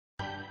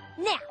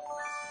Now,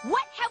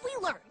 what have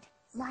we learned?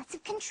 Lots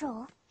of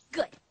control.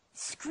 Good.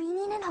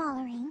 Screaming and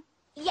hollering.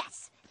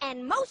 Yes,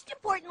 and most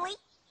importantly,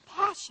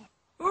 Passion.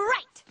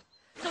 right.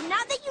 So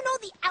now that you know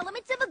the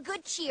elements of a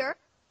good cheer,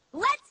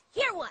 let's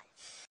hear one.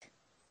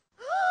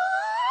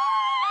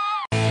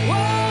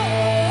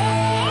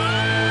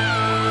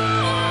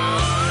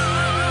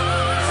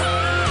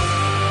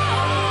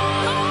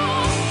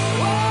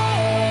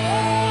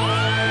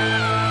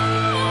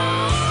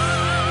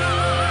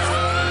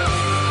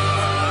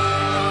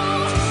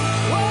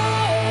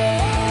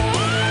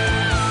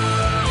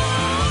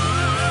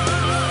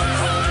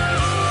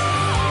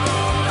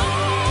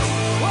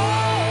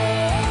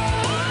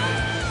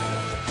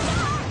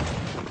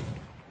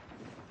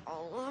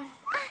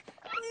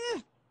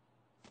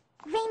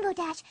 Rainbow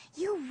Dash,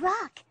 you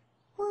rock.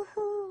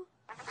 Woohoo.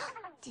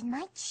 Did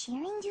my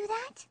cheering do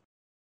that?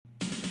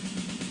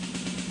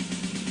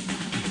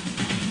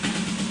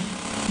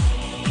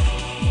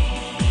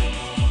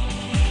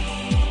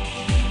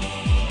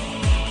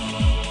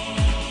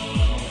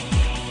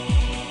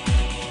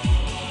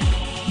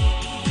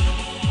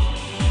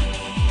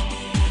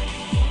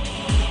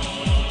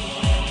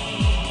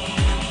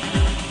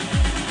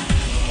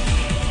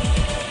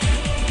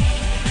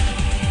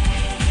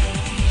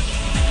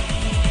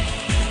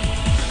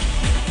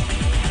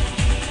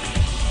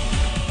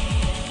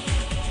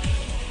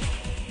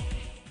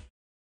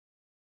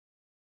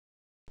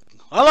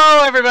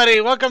 Hello, everybody.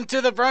 Welcome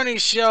to the Brony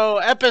Show,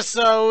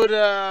 episode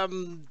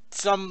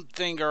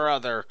something or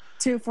other.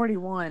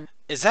 241.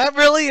 Is that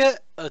really it?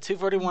 Oh,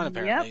 241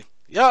 apparently. Yep.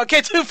 Yeah,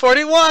 okay,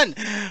 241.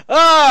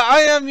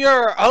 I am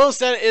your host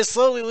that is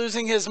slowly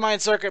losing his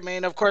mind, Circuit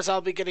Man. Of course, I'll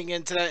be getting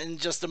into that in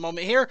just a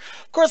moment here.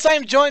 Of course, I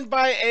am joined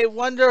by a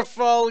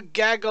wonderful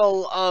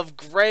gaggle of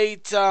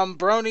great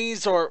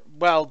bronies, or,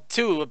 well,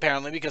 two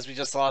apparently, because we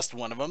just lost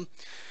one of them.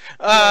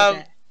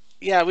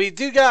 Yeah, we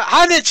do got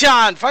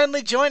Hana-chan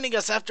finally joining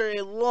us after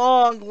a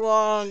long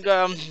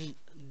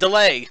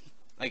delay,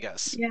 I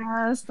guess.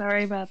 Yeah,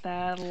 sorry about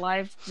that.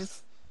 Life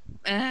just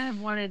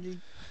wanted to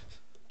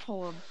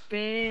pull a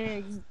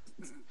big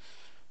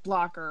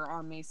blocker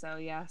on me, so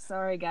yeah,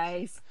 sorry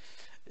guys.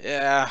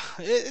 Yeah,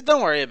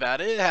 don't worry about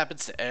it. It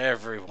happens to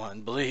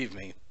everyone, believe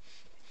me.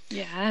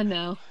 Yeah, I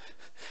know.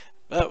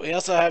 But we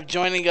also have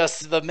joining us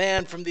the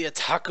man from the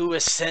Otaku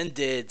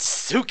Ascended,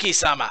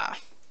 Suki-sama.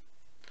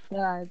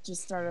 I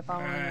just started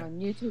following on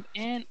YouTube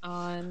and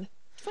on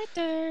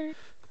Twitter.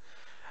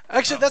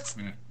 Actually, that's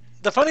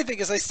the funny thing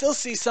is I still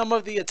see some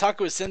of the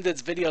Otaku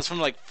Ascended's videos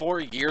from like 4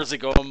 years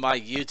ago on my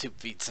YouTube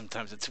feed.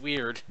 Sometimes it's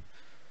weird.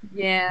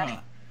 Yeah.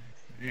 Huh.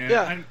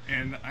 Yeah.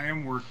 I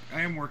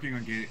am working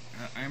on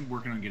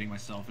getting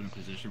myself in a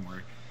position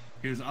where,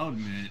 because I'll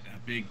admit,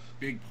 a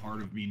big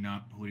part of me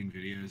not putting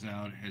videos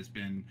out has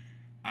been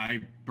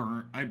I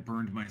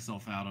burned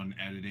myself out on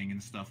editing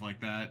and stuff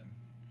like that.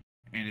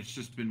 And it's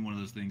just been one of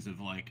those things of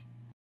like,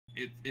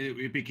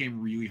 it became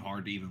really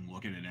hard to even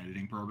look at an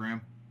editing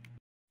program.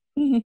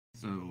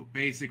 So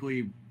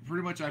basically,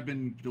 pretty much I've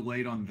been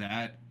delayed on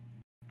that.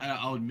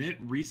 I'll admit,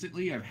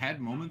 recently I've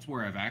had moments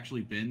where I've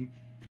actually been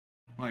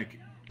like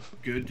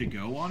good to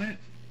go on it.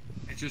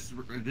 It's just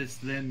this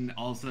then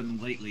all of a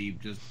sudden lately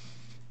just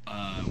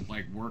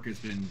like work has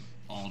been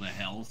all to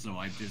hell. So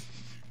I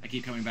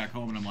keep coming back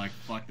home and I'm like,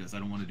 fuck this, I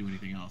don't want to do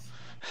anything else.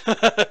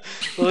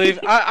 Believe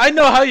I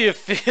know how you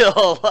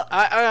feel.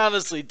 I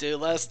honestly do.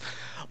 Last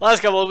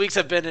couple of weeks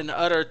have been in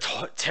utter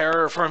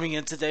terror for me,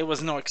 and today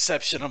was no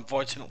exception,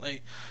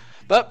 unfortunately.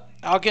 But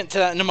I'll get into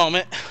that in a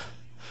moment.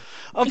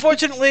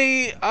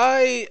 Unfortunately,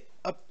 I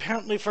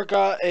apparently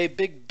forgot a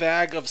big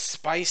bag of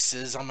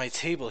spices on my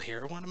table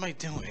here. What am I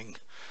doing?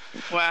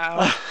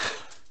 Wow.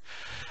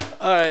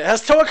 Alright,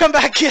 has Toa come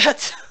back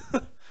yet?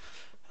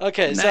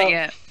 Okay, Not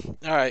yet.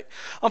 Alright.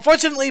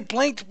 Unfortunately,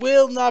 Blanked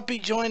will not be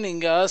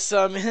joining us.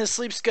 His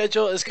sleep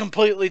schedule is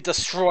completely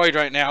destroyed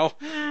right now.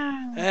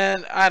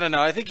 And I don't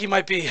know, I think he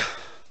might be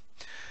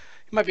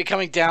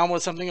coming down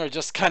with something or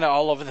just kind of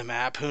all over the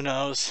map, who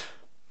knows.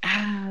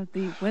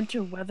 The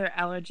winter weather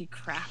allergy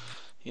crap.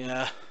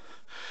 Yeah.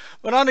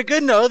 But on a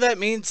good note, that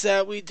means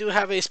that we do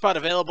have a spot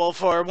available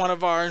for one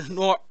of our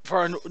normal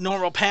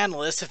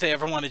panelists if they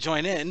ever want to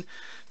join in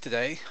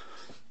today.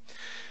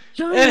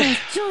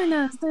 Join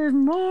us. There's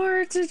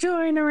more to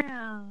join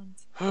around.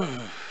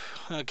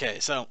 Okay,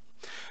 so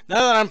now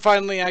that I'm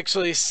finally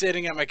actually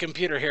sitting at my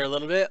computer here a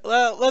little bit,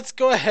 let's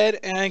go ahead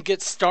and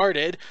get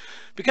started,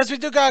 because we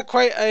do got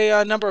quite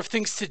a number of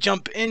things to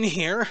jump in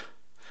here.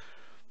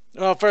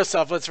 Well, first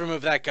off, let's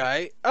remove that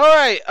guy.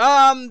 Alright,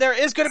 there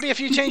is going to be a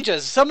few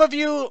changes. Some of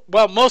you,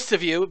 well, most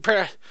of you,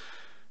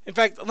 in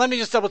fact, let me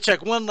just double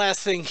check one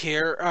last thing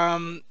here.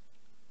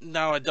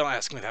 No, don't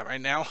ask me that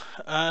right now.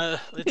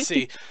 Let's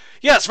see.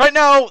 Yes, right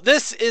now,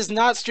 this is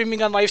not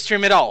streaming on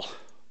Livestream at all.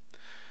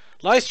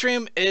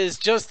 Livestream is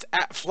just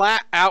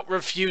flat out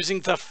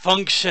refusing to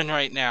function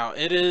right now.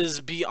 It is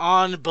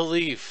beyond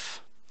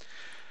belief.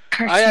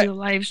 Curse you,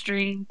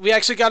 Livestream. We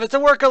actually got it to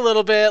work a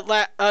little bit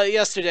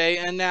yesterday,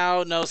 and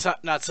now, no,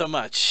 not so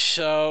much.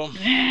 So,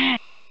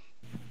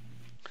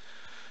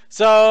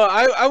 So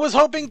I was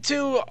hoping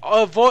to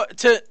avoid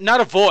is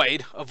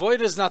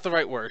not the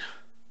right word.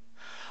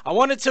 I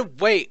wanted to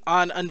wait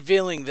on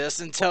unveiling this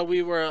until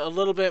we were a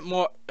little bit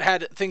more,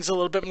 had things a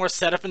little bit more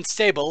set up and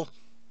stable.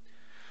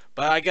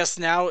 But I guess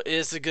now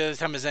is as good a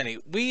time as any.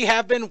 We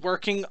have been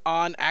working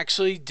on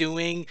actually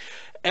doing,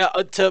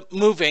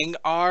 moving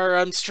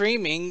our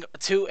streaming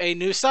to a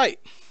new site.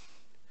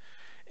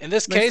 In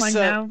this case,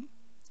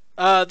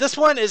 this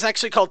one is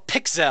actually called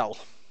Pixel.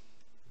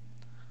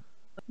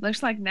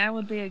 Looks like now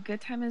would be a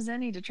good time as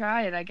any to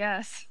try it, I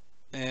guess.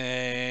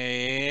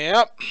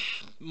 Yep,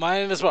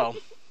 mine as well.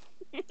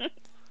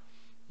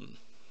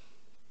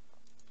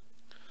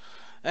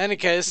 Any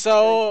case,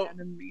 so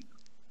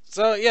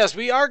yes,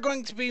 we are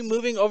going to be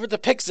moving over to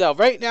Pixel.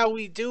 Right now,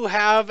 we do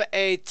have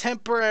a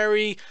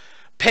temporary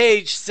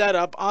page set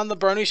up on the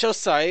Brony Show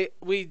site.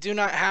 We do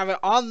not have it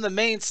on the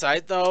main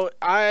site, though.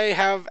 I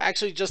have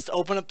actually just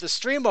opened up the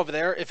stream over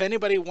there if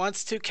anybody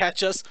wants to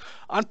catch us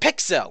on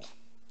Pixel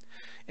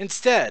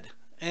instead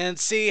and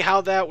see how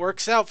that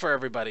works out for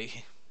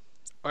everybody.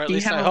 Or at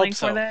least I hope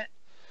so. For that?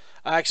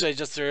 Actually, I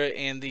just threw it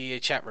in the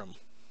chat room.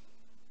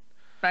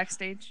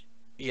 Backstage?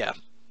 Yeah.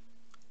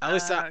 At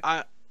least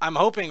I'm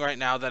hoping right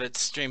now that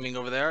it's streaming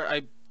over there.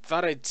 I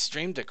thought I'd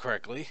streamed it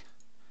correctly.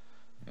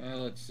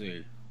 Let's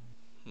see.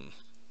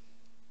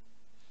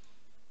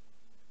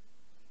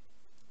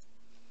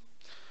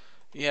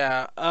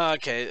 Yeah,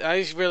 okay.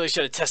 I really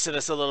should have tested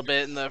this a little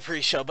bit in the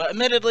pre-show, but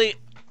admittedly,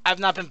 I've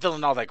not been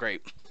feeling all that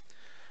great.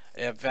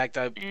 In fact,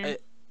 yeah,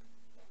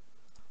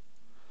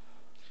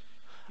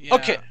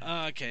 okay.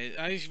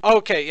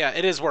 Okay, yeah,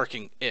 it is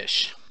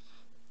working-ish.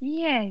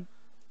 Yay.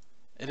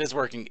 It is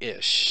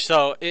working-ish.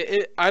 So,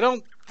 I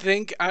don't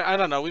think... I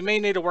don't know. We may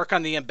need to work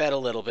on the embed a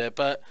little bit,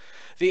 but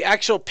the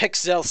actual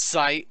Pixel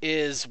site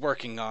is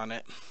working on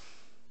it.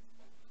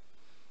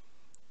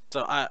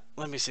 So,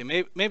 let me see.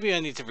 Maybe I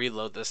need to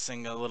reload this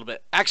thing a little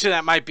bit. Actually,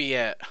 that might be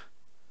it. The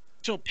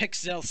actual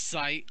Pixel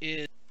site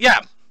is... Yeah.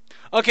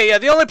 Okay, yeah.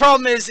 The only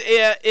problem is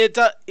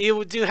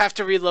you do have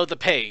to reload the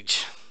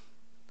page.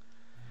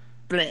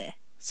 Bleh.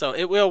 So,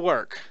 it will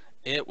work.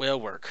 It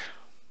will work.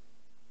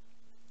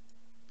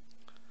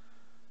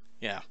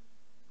 Yeah.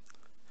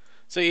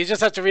 So you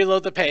just have to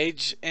reload the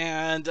page,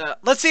 and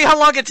let's see how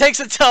long it takes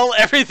until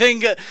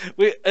everything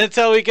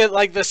until we get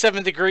like the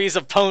 7 degrees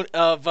of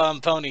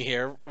pony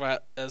here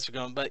as we're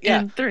going. But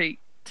yeah. In 3,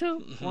 2,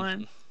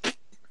 1.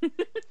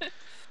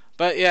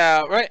 But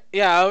yeah,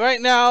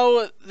 right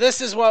now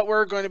this is what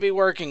we're going to be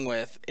working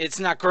with.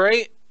 It's not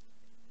great,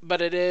 but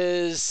it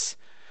is.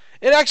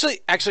 It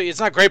actually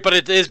it's not great, but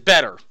it is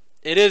better.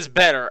 It is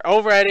better.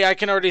 Already, I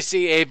can already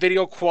see a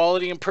video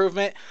quality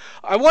improvement.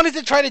 I wanted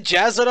to try to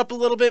jazz it up a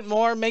little bit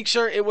more, make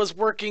sure it was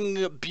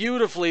working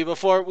beautifully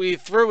before we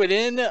threw it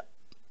in,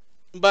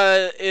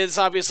 but it's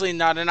obviously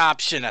not an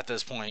option at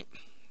this point.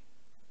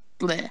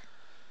 Bleh.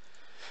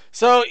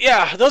 So,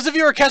 yeah, those of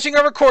you who are catching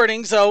our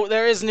recording, so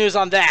there is news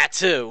on that,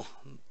 too.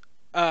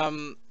 But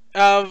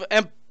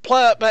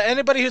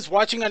anybody who's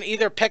watching on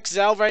either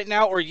Pixel right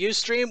now or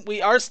Ustream,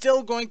 we are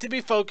still going to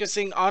be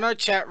focusing on our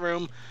chat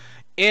room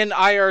in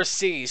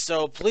IRC,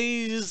 so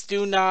please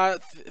do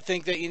not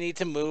think that you need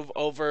to move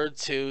over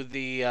to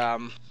the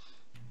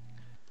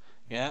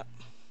yeah.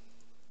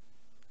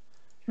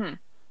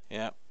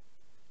 Yeah.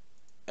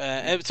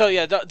 So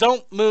yeah,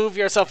 don't move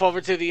yourself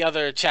over to the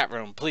other chat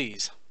room,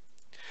 please.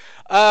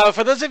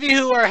 For those of you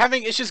who are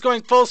having issues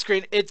going full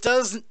screen, it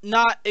does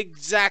not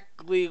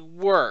exactly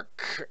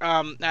work,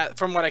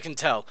 from what I can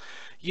tell.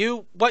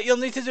 What you'll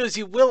need to do is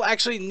you will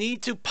actually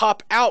need to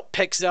pop out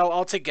Pixel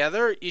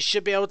altogether. You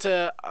should be able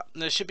to.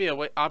 There should be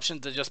an option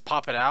to just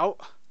pop it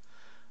out.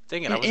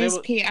 Dang it! I was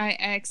able.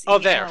 Pixel, oh,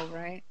 there.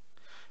 Right?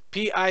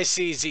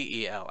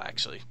 Piczel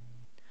actually.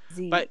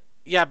 Z. But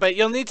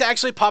you'll need to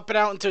actually pop it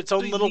out into its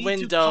own little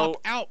window.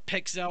 Pop out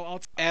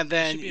Pixel, and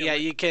then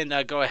you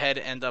can go ahead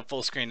and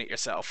full screen it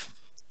yourself.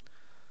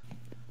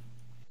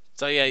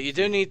 So yeah, you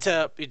do need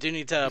to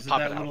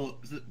pop it out.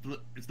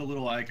 It's the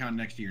little icon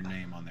next to your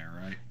name on there,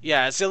 right?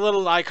 Yeah, it's a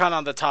little icon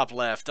on the top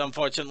left.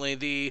 Unfortunately,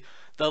 the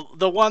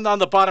one on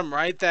the bottom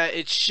right that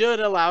it should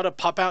allow to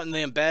pop out in the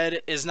embed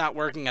is not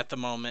working at the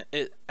moment.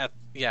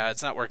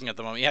 It's not working at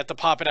the moment. You have to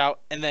pop it out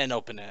and then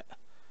open it.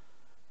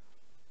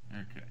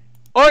 Okay.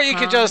 Or you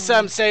could just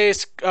say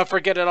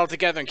forget it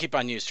altogether and keep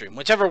on Ustream,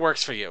 whichever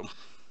works for you.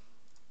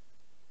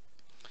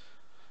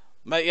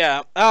 But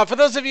yeah, for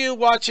those of you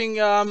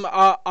watching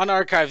on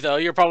Archive, though,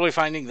 you're probably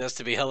finding this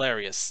to be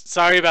hilarious.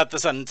 Sorry about the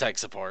sudden tech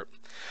support.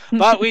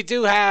 But we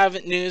do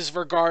have news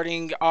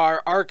regarding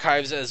our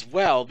archives as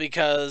well,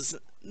 because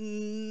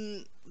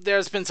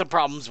there's been some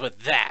problems with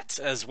that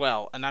as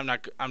well. And I'm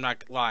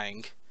not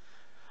lying.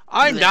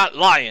 I'm not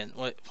lying.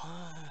 Wait,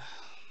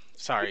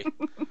 sorry.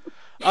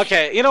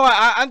 Okay, you know what?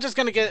 I'm just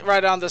going to get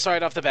right on this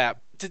right off the bat.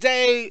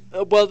 Today,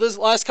 well, this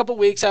last couple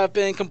weeks have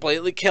been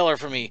completely killer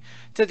for me.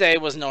 Today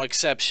was no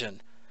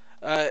exception.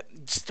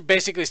 Just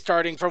basically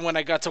starting from when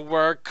I got to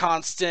work,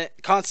 constant,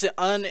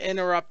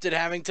 uninterrupted,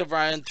 having to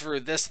run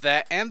through this,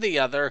 that, and the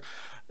other.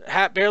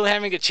 barely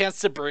having a chance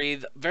to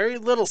breathe, very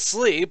little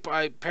sleep.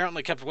 I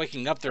apparently kept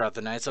waking up throughout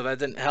the night, so that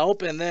didn't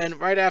help. And then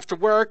right after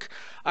work,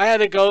 I had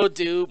to go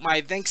do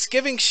my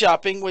Thanksgiving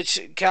shopping, which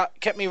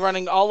kept me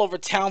running all over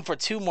town for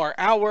 2 more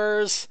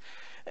hours.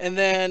 And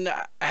then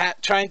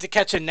trying to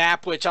catch a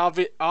nap, which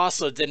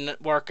also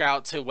didn't work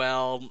out too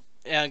well.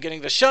 And getting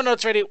the show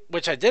notes ready,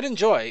 which I did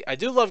enjoy. I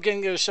do love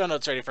getting the show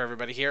notes ready for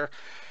everybody here.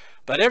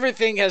 But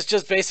everything has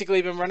just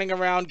basically been running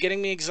around,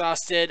 getting me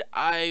exhausted.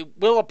 I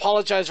will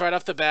apologize right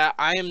off the bat.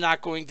 I am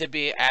not going to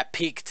be at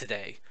peak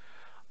today.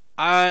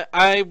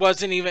 I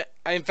wasn't even...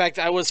 In fact,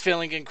 I was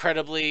feeling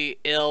incredibly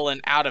ill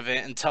and out of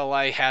it until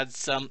I had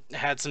some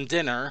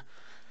dinner.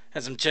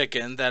 Had some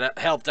chicken that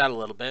helped out a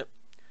little bit.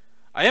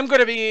 I am going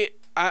to be...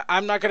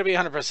 I'm not going to be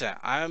 100%.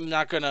 I'm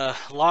not going to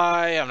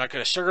lie. I'm not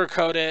going to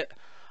sugarcoat it.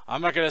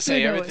 I'm not going to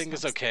say everything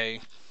is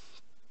okay.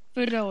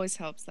 Food always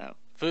helps, though.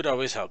 Food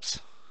always helps.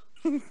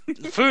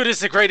 Food is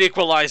the great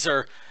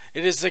equalizer.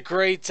 It is the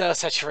great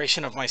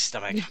saturation of my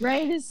stomach. The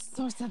greatest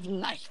source of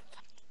life.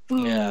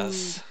 Food.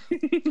 Yes.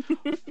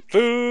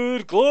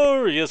 Food,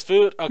 glorious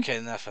food. Okay,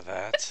 enough of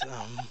that.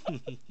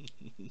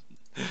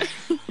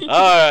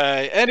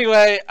 Alright,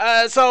 anyway,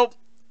 so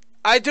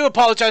I do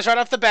apologize right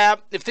off the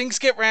bat. If things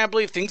get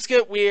rambly, if things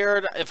get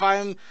weird, if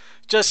I'm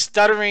just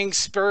stuttering,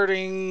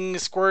 spurting,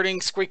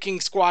 squirting, squeaking,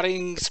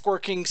 squatting,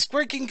 squirking,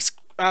 squirking,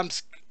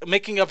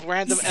 making up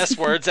random S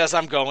words as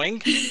I'm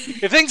going.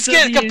 If things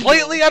get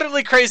completely,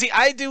 utterly crazy,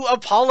 I do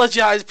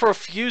apologize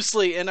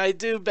profusely, and I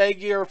do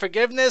beg your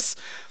forgiveness.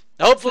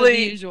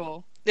 Hopefully,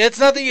 it's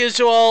not the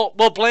usual.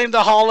 We'll blame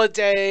the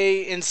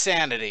holiday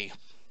insanity.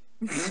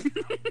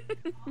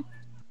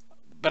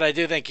 But I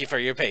do thank you for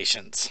your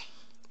patience.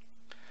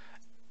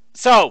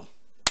 So,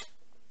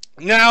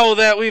 now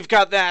that we've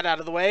got that out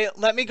of the way,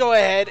 let me go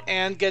ahead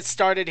and get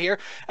started here.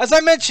 As I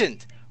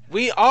mentioned,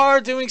 we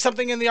are doing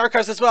something in the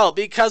archives as well,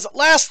 because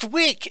last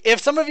week, if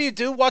some of you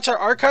do watch our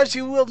archives,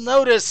 you will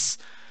notice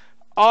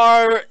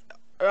our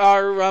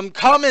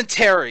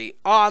commentary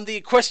on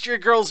the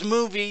Equestria Girls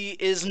movie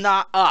is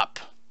not up.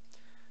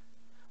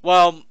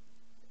 Well,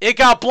 it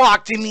got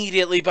blocked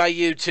immediately by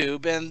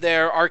YouTube and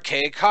their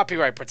archaic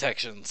copyright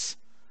protections.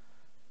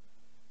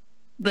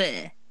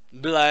 Bleh.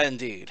 Blah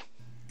indeed.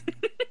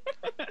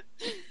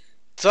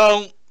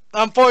 So,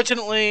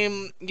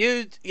 unfortunately,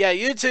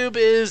 YouTube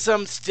is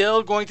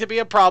still going to be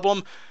a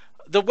problem.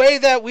 The way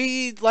that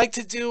we like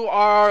to do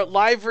our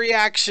live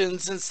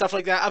reactions and stuff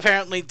like that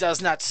apparently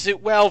does not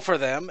suit well for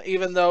them,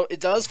 even though it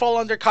does fall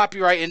under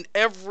copyright in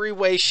every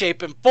way,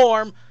 shape, and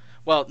form.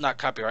 Well, not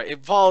copyright.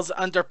 It falls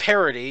under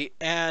parody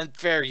and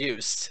fair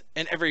use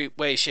in every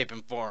way, shape,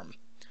 and form.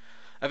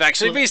 I've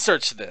actually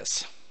researched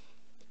this.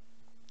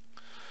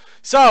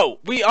 So,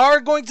 we are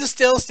going to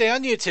still stay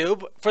on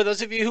YouTube. For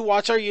those of you who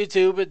watch our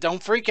YouTube,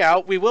 don't freak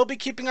out. We will be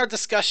keeping our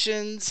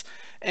discussions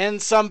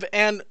and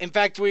in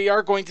fact, we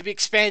are going to be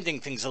expanding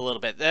things a little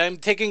bit. I'm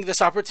taking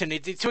this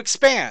opportunity to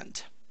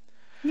expand.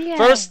 Yeah.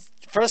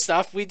 First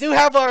off, we do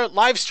have our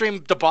live stream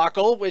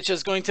debacle, which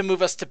is going to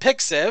move us to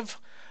Pixiv.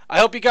 I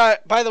hope you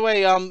got, by the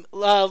way,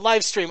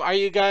 live stream, are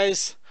you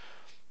guys...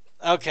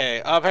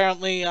 Okay,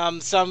 apparently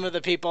some of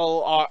the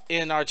people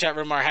in our chat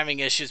room are having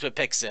issues with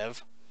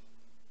Pixiv.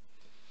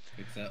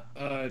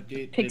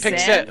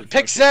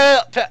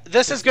 Pixel.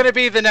 This is going to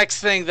be the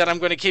next thing that I'm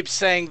going to keep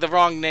saying the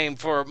wrong name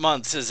for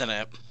months, isn't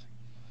it?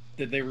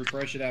 Did they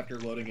refresh it after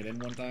loading it in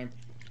one time?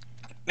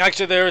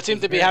 Actually, they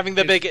seem to be having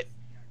the big...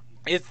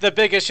 It's the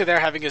big issue they're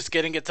having is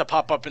getting it to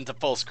pop up into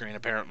full screen,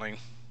 apparently.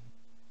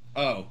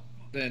 Oh,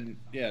 then,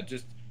 yeah,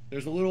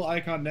 there's a little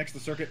icon next to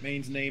Circuit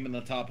Main's name in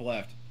the top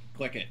left.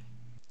 Click it.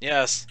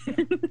 Yes.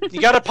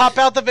 You gotta pop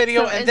out the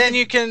video, and then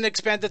you can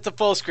expand it to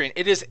full screen.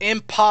 It is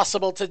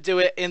impossible to do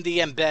it in the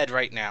embed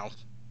right now.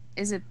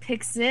 Is it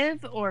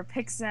Pixiv or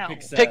Pixel?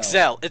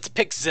 Pixel. It's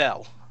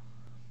Pixel.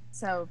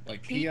 So,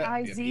 like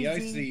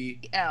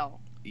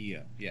P-I-Z-Z-L.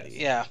 Yes.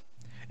 Yeah.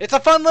 It's a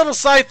fun little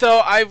site, though.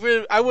 I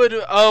would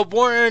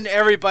warn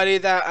everybody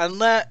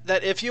that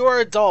if you are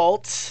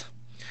adult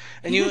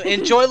and you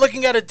enjoy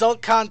looking at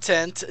adult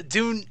content,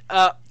 they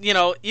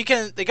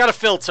got a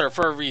filter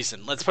for a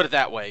reason. Let's put it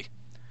that way.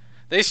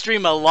 They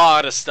stream a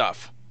lot of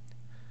stuff.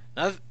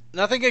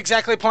 Nothing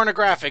exactly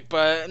pornographic,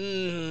 but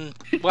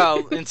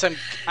well, in some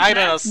I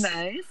don't know.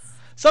 Nice.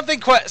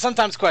 Something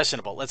sometimes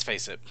questionable. Let's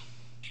face it.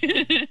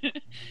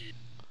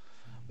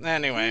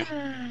 Anyway,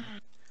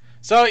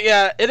 so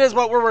yeah, it is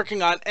what we're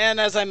working on, and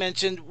as I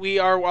mentioned, we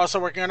are also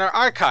working on our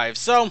archive.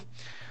 So,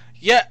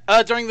 yeah,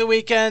 during the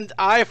weekend,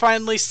 I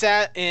finally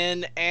sat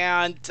in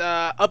and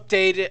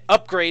upgraded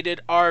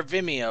our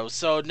Vimeo.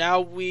 So now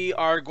we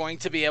are going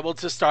to be able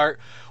to start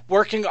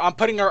working on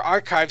putting our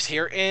archives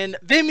here in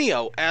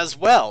Vimeo as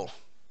well.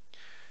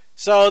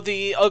 So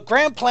the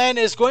grand plan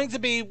is going to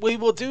be we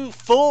will do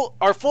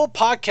our full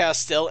podcast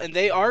still, and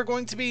they are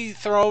going to be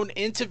thrown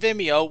into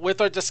Vimeo with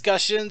our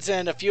discussions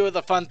and a few of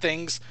the fun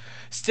things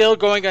still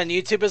going on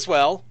YouTube as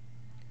well.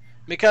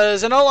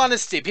 Because in all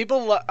honesty,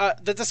 people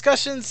the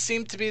discussions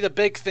seem to be the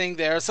big thing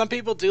there. Some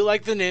people do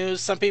like the news,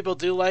 some people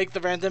do like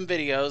the random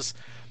videos.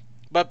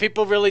 but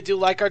people really do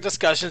like our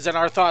discussions and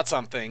our thoughts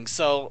on things.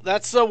 So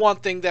that's the one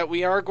thing that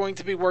we are going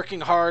to be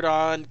working hard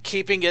on,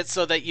 keeping it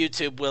so that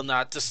YouTube will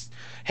not just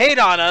hate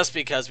on us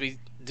because we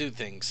do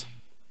things.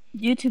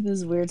 YouTube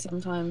is weird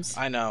sometimes.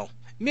 I know.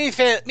 Me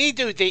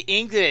do the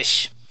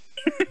English.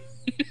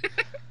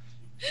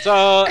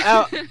 So,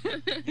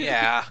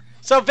 yeah.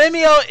 So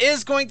Vimeo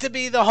is going to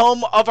be the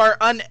home of our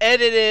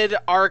unedited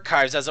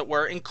archives, as it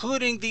were,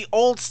 including the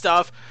old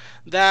stuff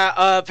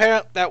that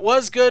that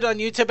was good on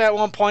YouTube at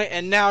one point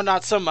and now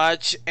not so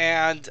much.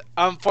 And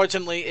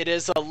unfortunately, it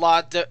is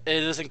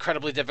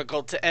incredibly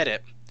difficult to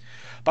edit.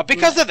 But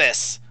because of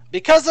this,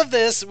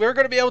 we're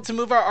going to be able to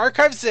move our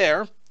archives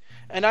there.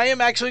 And I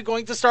am actually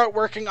going to start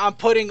working on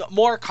putting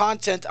more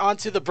content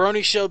onto the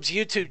Brony Show's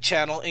YouTube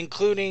channel,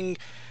 including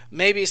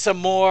maybe some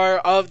more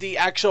of the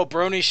actual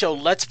Brony Show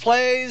Let's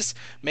Plays,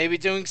 maybe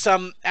doing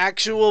some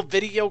actual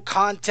video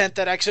content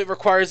that actually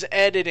requires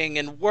editing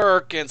and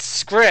work and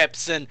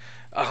scripts. And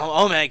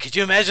oh man, could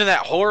you imagine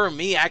that horror,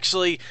 me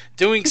actually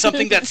doing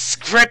something that's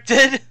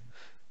scripted?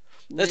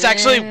 That's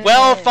actually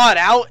well thought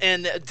out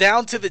and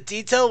down to the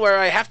detail, where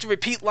I have to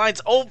repeat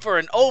lines over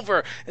and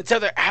over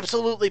until they're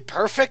absolutely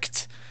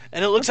perfect.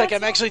 And it looks like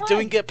I'm actually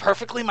doing it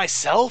perfectly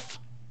myself.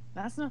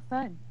 That's not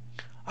fun.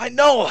 I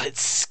know,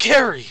 it's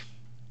scary.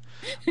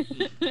 In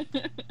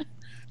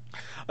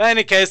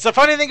any case, the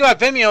funny thing about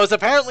Vimeo is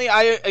apparently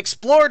I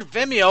explored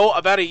Vimeo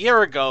about a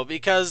year ago,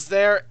 because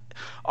there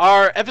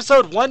are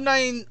episode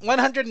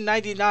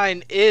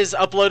 199 is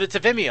uploaded to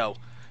Vimeo.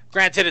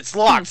 Granted, it's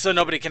locked, so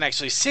nobody can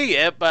actually see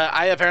it, but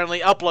I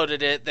apparently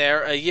uploaded it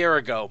there a year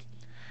ago.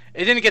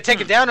 It didn't get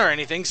taken down or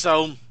anything,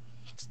 so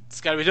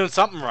it's got to be doing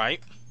something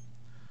right.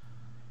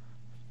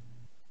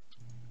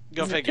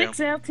 Go figure.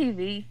 Pixel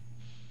TV.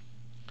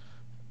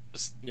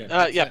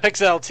 Yeah,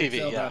 Pixel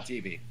TV.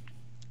 Pixel.tv.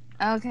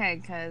 Okay,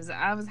 because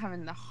I was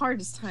having the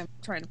hardest time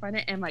trying to find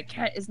it, and my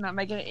cat is not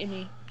making it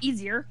any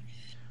easier.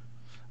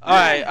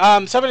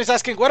 Alright, somebody's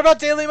asking, what about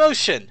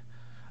Dailymotion?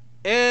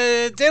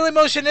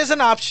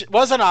 Dailymotion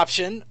was an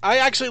option. I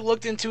actually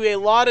looked into a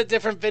lot of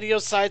different video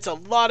sites, a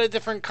lot of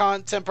different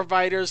content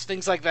providers,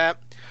 things like that.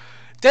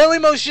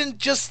 Dailymotion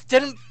just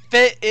didn't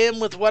fit in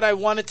with what I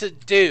wanted to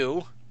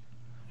do.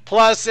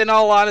 Plus, in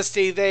all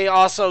honesty, they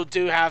also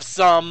do have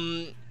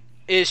some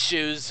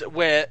issues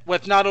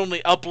with not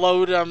only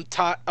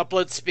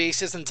upload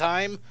spaces and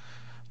time,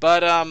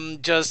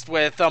 but just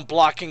with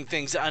blocking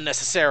things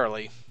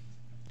unnecessarily.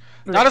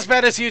 Not as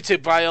bad as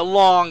YouTube by a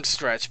long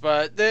stretch,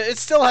 but it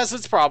still has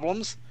its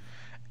problems.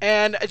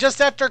 And just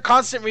after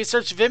constant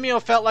research,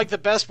 Vimeo felt like the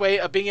best way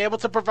of being able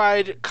to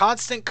provide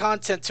constant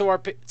content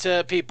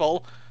to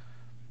people.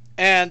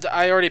 And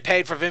I already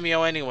paid for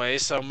Vimeo anyway,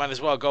 so might as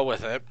well go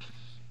with it.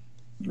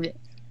 Yeah.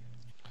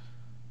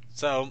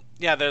 So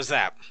yeah, there's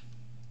that.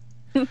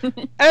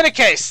 In any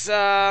case,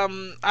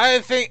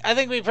 I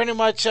think we pretty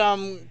much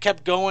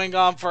kept going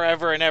on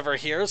forever and ever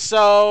here.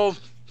 So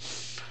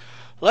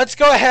let's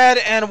go ahead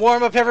and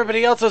warm up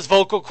everybody else's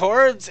vocal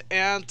cords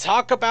and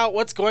talk about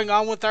what's going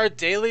on with our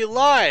daily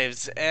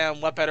lives.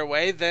 And what better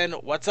way than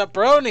what's up,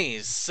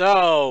 Bronies?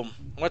 So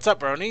what's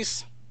up,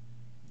 Bronies?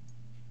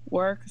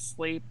 Work,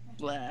 sleep,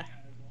 blah.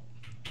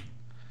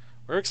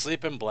 Work,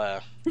 sleep, and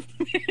blah.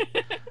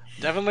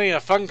 Definitely a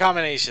fun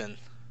combination.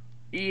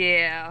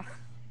 Yeah.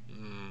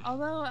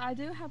 Although I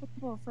do have a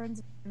couple of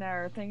friends that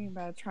are thinking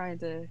about trying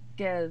to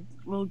get a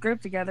little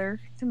group together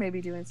to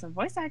maybe doing some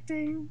voice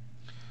acting.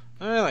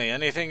 Really?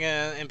 Anything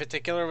in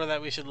particular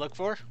that we should look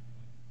for?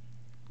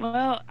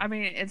 Well, I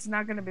mean, it's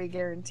not going to be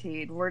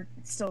guaranteed. We're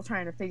still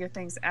trying to figure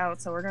things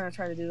out, so we're going to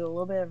try to do a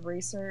little bit of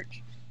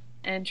research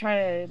and try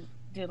to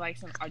do like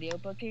some audio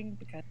booking,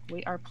 because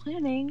we are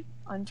planning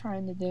on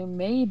trying to do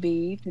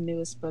maybe the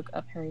newest book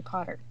of Harry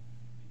Potter.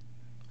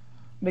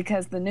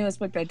 Because the newest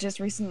book that just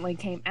recently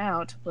came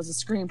out was a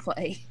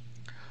screenplay.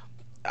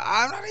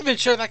 I'm not even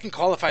sure that can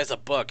qualify as a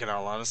book, in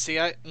all honesty.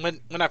 When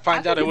I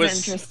find out it was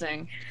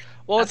interesting.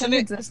 Well,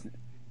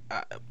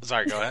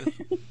 sorry, go ahead.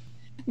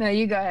 No,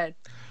 you go ahead.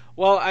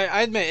 Well,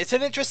 I admit it's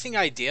an interesting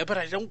idea, but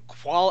I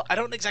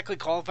don't exactly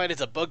qualify it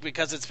as a book,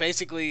 because it's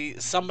basically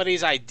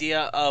somebody's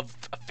idea of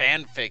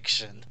fan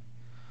fiction.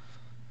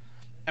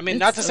 I mean,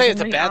 not to say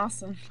it's a bad.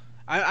 Awesome.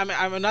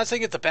 I'm not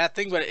saying it's a bad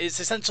thing, but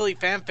it's essentially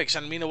fan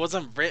fiction. I mean, it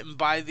wasn't written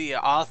by the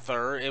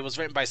author; it was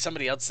written by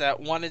somebody else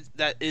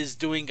that is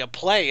doing a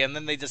play, and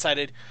then they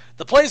decided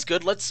the play's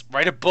good. Let's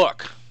write a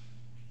book.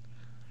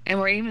 And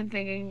we're even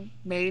thinking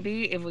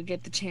maybe if we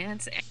get the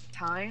chance and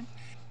time,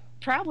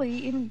 probably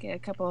even get a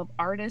couple of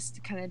artists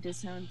to kind of do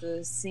some of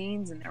the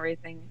scenes and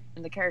everything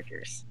and the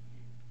characters.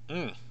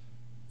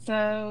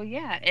 So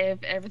yeah,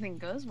 if everything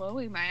goes well,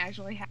 we might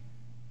actually have to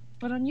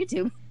put on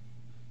YouTube.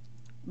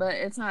 But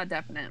it's not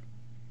definite.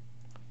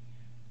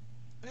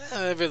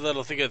 Every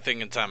little good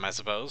thing in time, I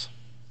suppose.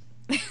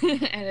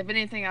 And if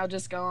anything, I'll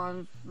just go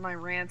on my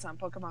rants on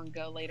Pokemon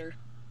Go later.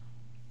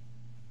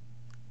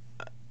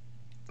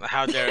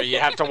 How dare you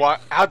have to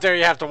walk? How dare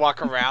you have to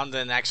walk around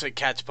and actually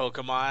catch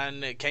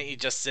Pokemon? Can't you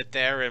just sit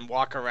there and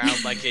walk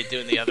around like they do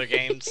in the other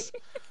games?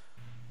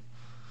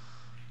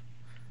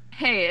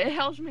 Hey, it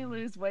helps me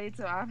lose weight,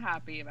 so I'm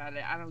happy about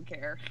it. I don't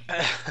care.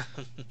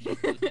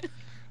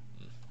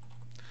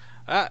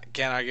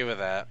 Can't argue with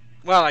that.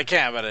 Well, I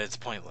can, but it's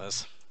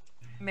pointless.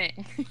 Me.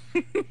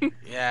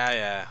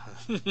 Yeah.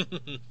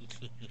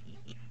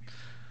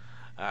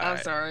 I'm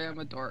sorry, I'm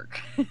a dork.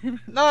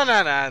 No.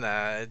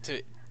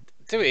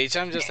 To each.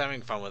 I'm just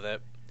having fun with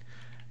it.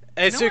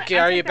 Hey, You know what? Suki, I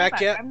are take you that back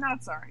yet? I'm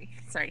not sorry.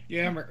 Sorry.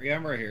 Yeah, I'm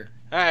right here.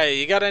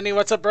 Hey, you got any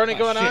What's Up Brony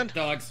going shit, on?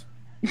 dogs.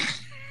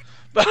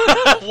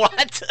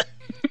 What?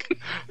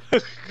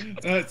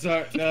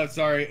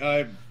 Sorry.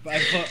 I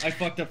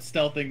fucked up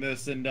stealthing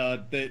this, and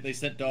they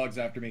sent dogs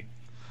after me.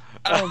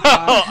 Oh,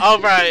 God.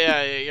 Oh, right.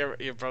 Yeah,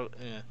 you're probably.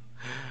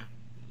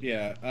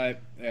 Yeah.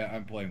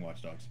 I'm playing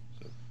Watch Dogs.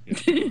 So,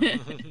 yeah.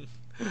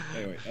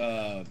 Anyway,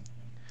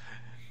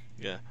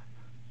 Yeah.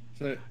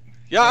 So,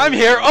 Yeah, I'm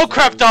here. Oh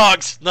crap,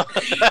 dogs! No.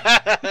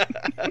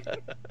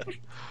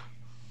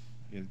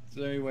 yeah,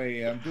 so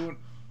anyway, I'm doing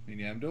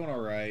all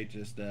right.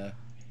 Just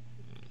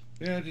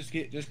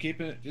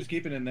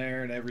keeping in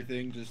there and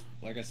everything. Just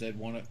like I said,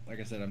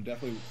 I'm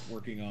definitely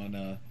working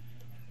on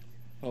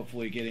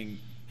hopefully being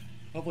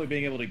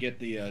able to get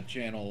the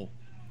channel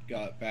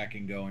back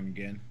and going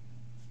again.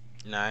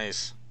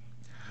 Nice.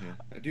 Yeah,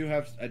 I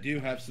do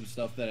have some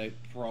stuff that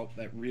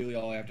that really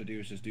all I have to do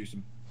is just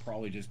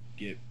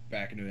get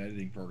back into an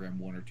editing program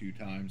 1 or 2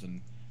 times,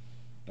 and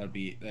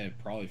that'd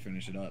probably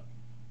finish it up.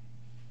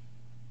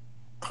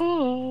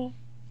 Cool.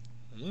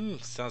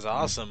 Sounds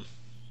awesome.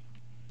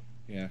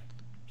 Yeah.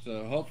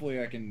 So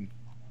hopefully I can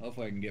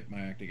get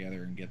my act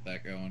together and get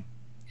that going.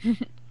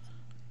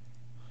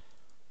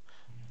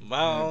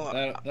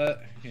 Well,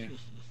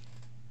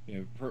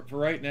 yeah. For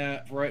right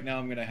now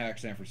I'm gonna hack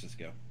San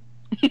Francisco.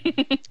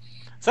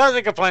 sounds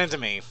like a plan to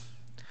me.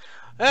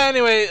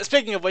 Anyway,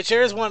 speaking of which,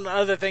 here's one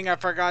other thing I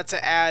forgot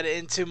to add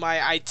into my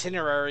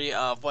itinerary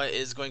of what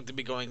is going to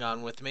be going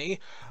on with me.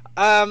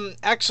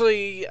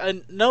 Actually,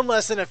 no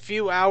less than a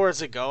few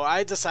hours ago,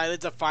 I decided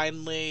to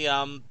finally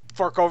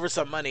fork over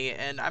some money,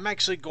 and I'm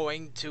actually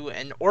going to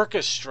an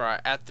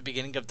orchestra at the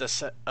beginning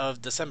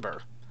of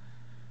December.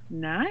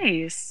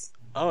 Nice.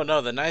 Oh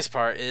no, the nice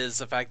part is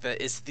the fact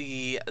that it's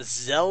the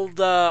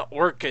Zelda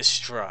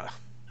Orchestra.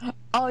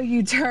 Oh,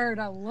 you turd.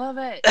 I love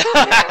it.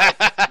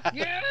 Yes!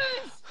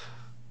 Yes!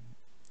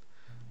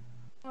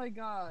 Oh my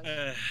god.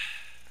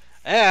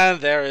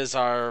 And there is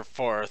our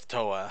fourth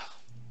Toa.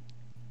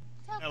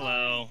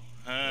 Hello.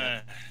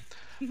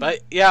 But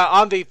yeah,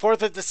 on the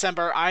 4th of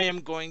December, I am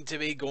going to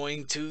be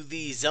going to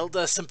the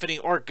Zelda Symphony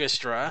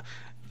Orchestra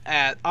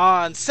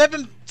on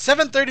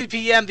 7:30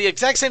 p.m. the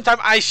exact same time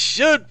I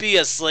should be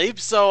asleep.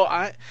 So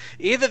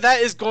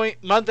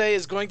Monday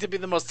is going to be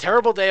the most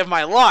terrible day of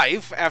my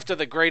life after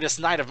the greatest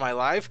night of my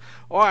life,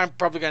 or I'm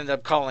probably going to end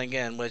up calling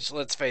in, which,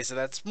 let's face it,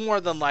 that's more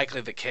than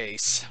likely the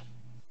case.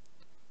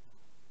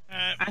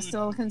 I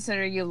still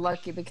consider you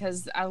lucky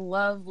because I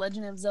love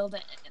Legend of Zelda.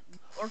 The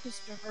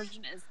orchestra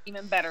version is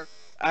even better.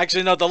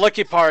 Actually, no, the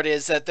lucky part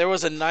is that there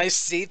was a nice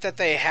seat that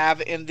they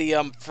have in the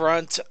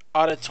front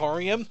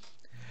auditorium.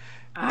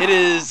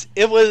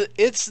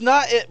 It's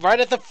not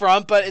right at the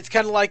front, but it's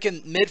kind of like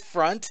in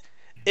mid-front,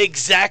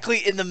 exactly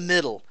in the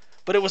middle.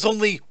 But it was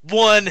only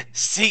one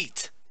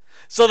seat.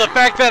 So the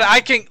fact that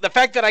I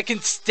can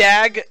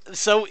stag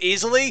so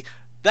easily,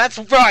 that's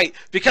right,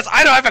 because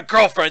I don't have a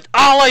girlfriend.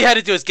 All I had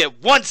to do is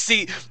get one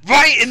seat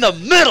right in the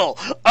middle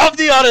of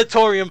the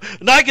auditorium,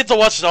 and I get to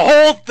watch the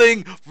whole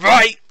thing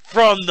right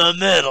from the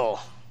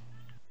middle.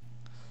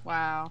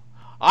 Wow.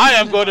 I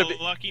am going to be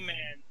lucky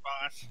man,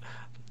 boss.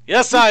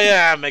 Yes, I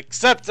am.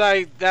 Except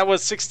that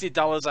was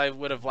 $60 I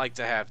would have liked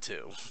to have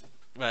too.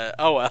 But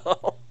oh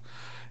well.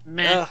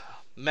 Meh.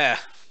 Meh.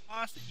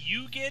 Boss,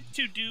 you get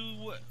to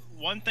do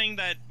one thing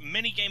that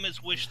many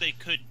gamers wish they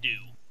could do.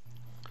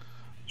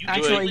 You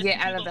Actually get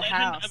listen out to of the Legend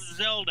house. of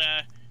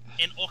Zelda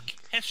in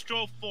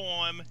orchestral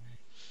form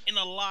in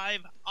a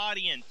live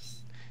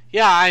audience.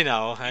 Yeah, I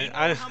know. You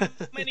know how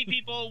many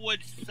people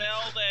would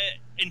sell their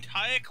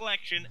entire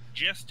collection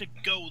just to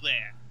go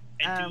there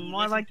and to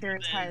more listen like to their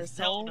the entire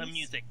Zelda souls?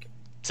 music?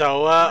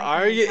 So, Like are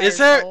their you? entire Is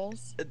there?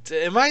 souls?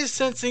 Am I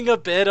sensing a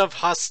bit of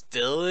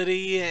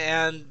hostility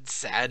and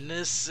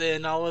sadness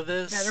in all of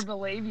this? Better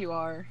believe you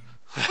are.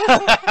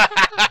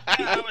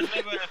 I was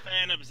never a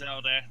fan of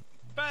Zelda,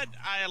 but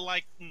I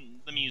like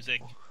the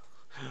music.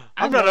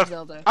 I'm love not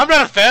Zelda. I'm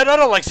not a fan. I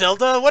don't like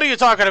Zelda. What are you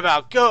talking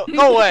about? Go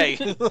away.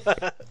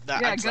 Nah,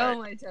 Yeah, I'm sorry.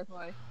 go away,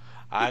 Tefly.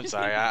 I'm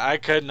sorry. I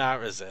could not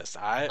resist.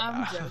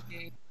 I'm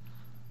joking.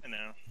 I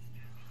know.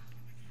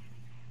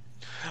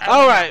 I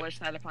All would not right. wish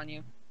that upon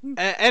you.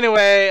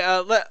 Anyway,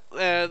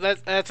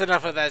 that's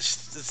enough of that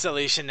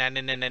silly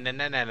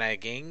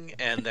shenanigans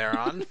and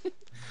thereon.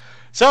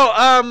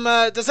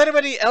 So, does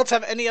anybody else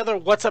have any other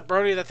What's Up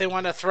Brony that they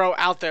want to throw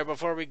out there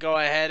before we go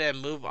ahead and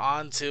move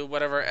on to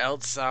whatever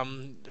else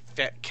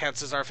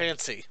catches our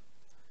fancy?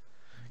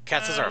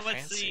 Catches our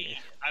Let's fancy. see.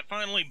 I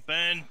finally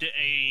burned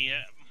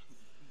a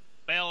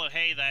bale of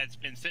hay that's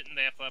been sitting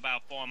there for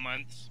about 4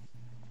 months.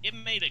 It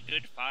made a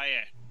good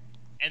fire,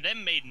 and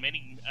then made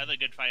many other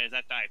good fires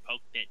after I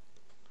poked it.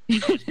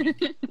 It was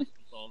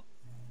beautiful.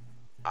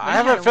 I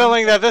have a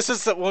feeling that this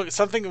is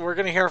something we're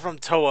going to hear from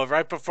Toa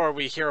right before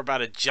we hear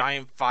about a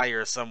giant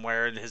fire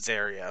somewhere in his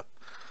area.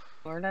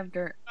 Lord of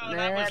Dirt. Oh,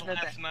 that was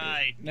last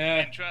night. Nah.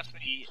 And trust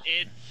me,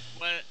 it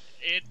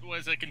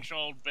was a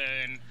controlled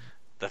burn.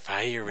 The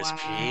fire was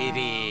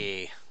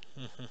pretty.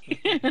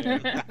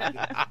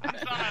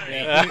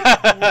 Sorry.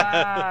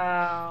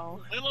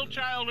 Wow. Little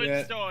childhood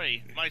Yeah.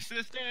 story. My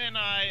sister and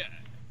I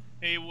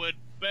would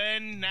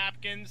burn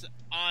napkins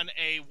on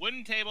a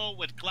wooden table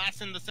with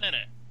glass in the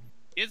center.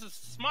 Here's a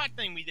smart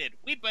thing we did.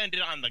 We burned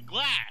it on the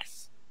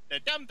glass. The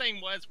dumb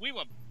thing was we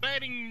were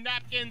burning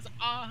napkins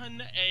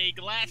on a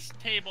glass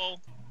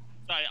table.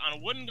 Sorry, on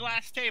a wooden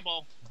glass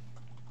table.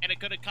 And it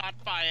could have caught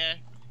fire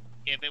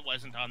if it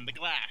wasn't on the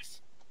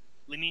glass.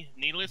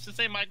 Needless to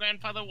say, my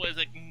grandfather was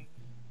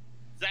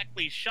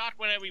exactly shocked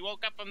whenever we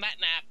woke up from that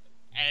nap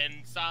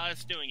and saw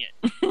us doing it.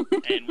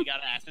 And we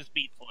got our asses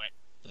beat for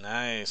it.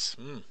 Nice.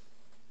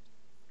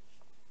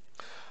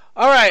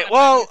 All right.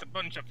 Well, It's a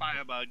bunch of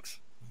firebugs.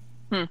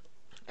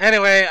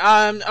 anyway,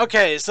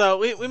 okay, so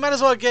we might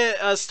as well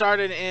get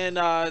started in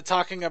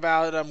talking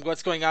about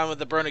what's going on with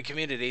the Brony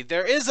community.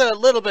 There is a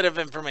little bit of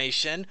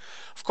information.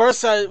 Of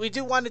course, we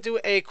do want to do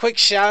a quick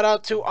shout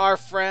out to our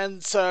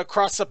friends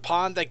across the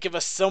pond that give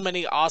us so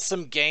many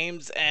awesome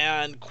games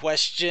and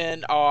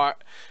question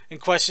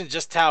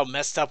just how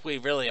messed up we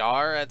really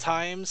are at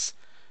times.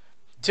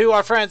 To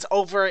our friends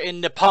over in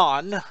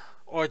Nippon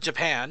or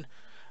Japan,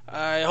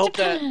 I hope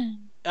that.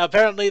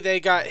 Apparently, they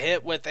got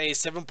hit with a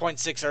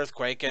 7.6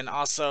 earthquake and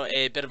also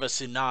a bit of a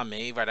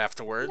tsunami right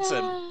afterwards.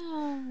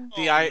 And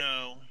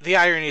the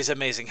irony is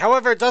amazing.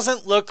 However, it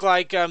doesn't look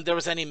like there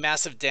was any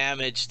massive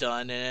damage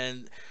done,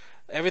 and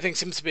everything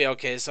seems to be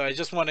okay. So I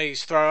just want to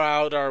throw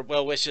out our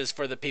well wishes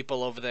for the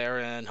people over there,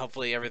 and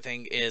hopefully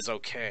everything is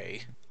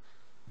okay.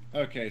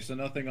 Okay, so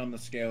nothing on the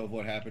scale of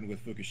what happened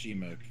with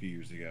Fukushima a few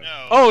years ago.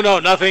 No. Oh no,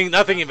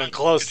 nothing even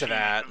close to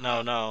that.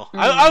 No.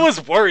 I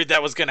was worried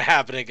that was gonna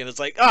happen again. It's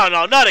like, oh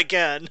no, not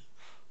again.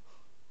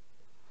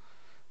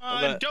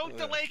 Don't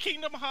delay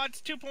Kingdom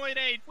Hearts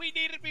 2.8. We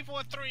need it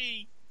before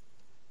 3.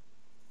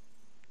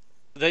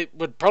 They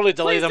would probably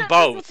delay them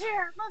both.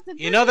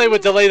 You know they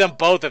would delay them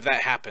both if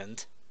that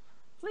happened.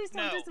 Please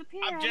don't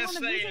disappear. I'm just I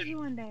want to visit saying, you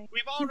one day.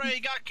 we've already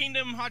got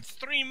Kingdom Hearts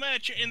 3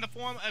 merch in the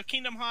form of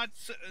Kingdom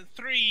Hearts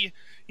 3.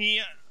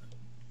 He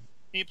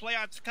play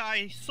out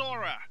Sky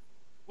Sora,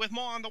 with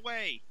more on the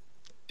way.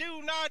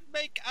 Do not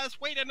make us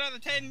wait another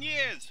 10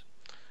 years.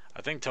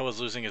 I think Toa's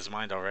losing his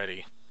mind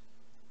already.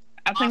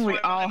 I think we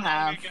Also, all long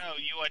have. ago,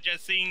 you are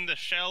just seeing the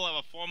shell of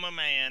a former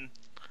man.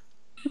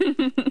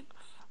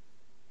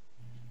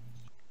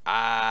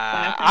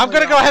 I'm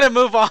gonna go ahead and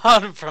move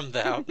on from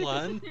that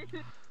one.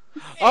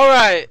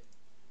 Alright.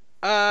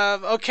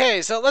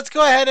 Okay, so let's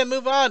go ahead and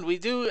move on. We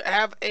do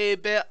have a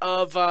bit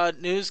of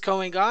news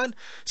going on.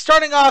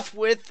 Starting off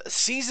with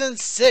Season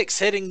 6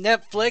 hitting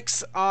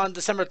Netflix on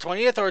December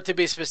 20th, or to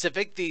be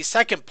specific, the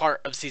second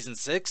part of Season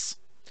 6.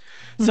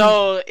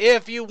 So,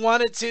 if you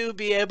wanted to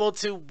be able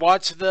to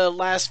watch the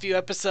last few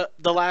episodes,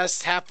 the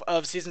last half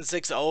of Season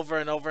 6 over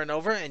and over and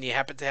over, and you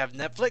happen to have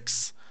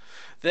Netflix,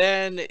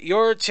 then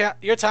your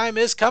time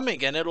is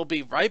coming, and it'll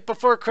be right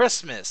before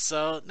Christmas.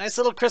 So, nice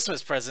little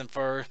Christmas present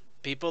for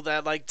people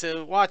that like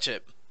to watch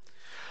it.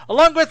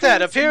 Along with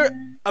that,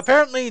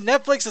 apparently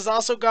Netflix has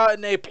also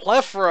gotten a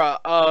plethora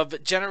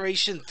of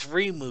Generation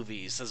 3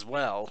 movies as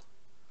well.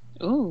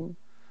 Ooh.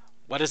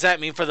 What does that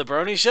mean for the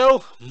Brony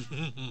show?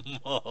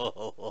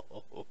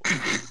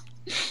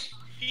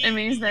 It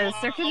means the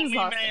circuit is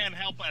lost. Man,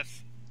 help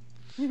us.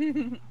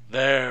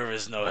 There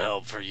is no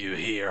help for you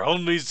here.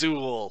 Only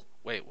Zool.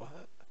 Wait, what?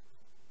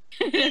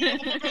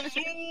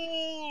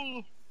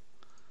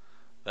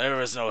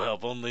 There is no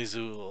help. Only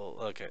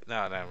Zool. Okay,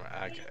 no, never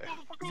mind. Okay.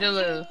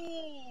 Zulu.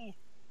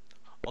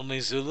 Only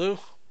Zulu?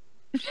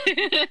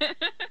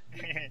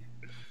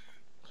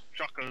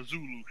 Shaka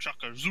Zulu,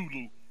 Shaka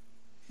Zulu.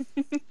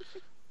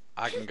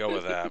 I can go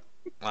with that.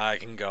 I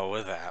can go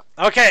with that.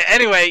 Okay,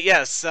 anyway,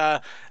 yes,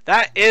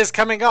 that is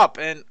coming up,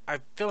 and I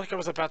feel like I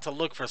was about to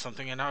look for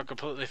something, and now I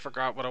completely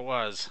forgot what it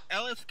was.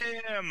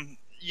 LSKM,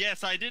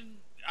 yes, I don't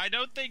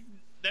think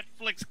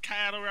Netflix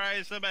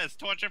categorized them as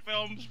torture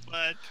films,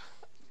 but...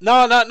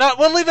 No,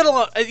 we'll leave it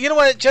alone. You know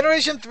what?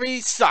 Generation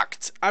 3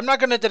 sucked. I'm not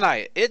going to deny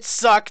it. It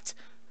sucked,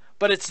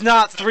 but it's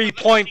not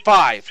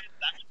 3.5.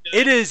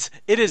 It is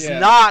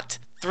not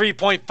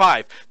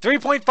 3.5.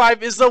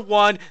 3.5 is the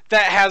one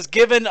that has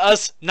given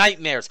us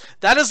nightmares.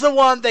 That is the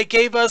one that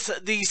gave us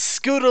the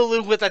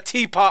Scootaloo with a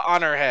teapot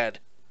on her head.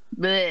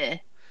 Bleh.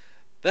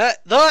 How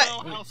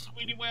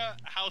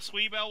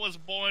Sweetbelle was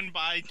born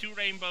by two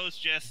rainbows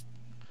just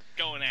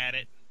going at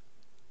it.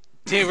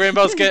 Two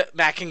rainbows get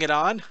macking it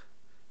on.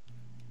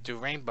 Two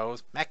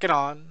rainbows, mac it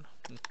on.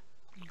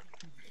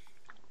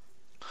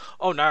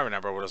 Oh, now I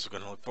remember what I was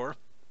going to look for.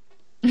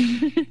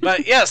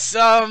 But yes,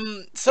 so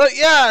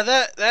yeah,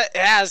 that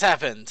has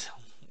happened.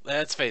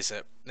 Let's face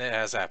it, it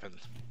has happened.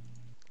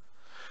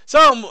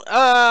 So,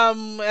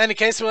 in any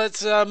case,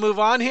 let's move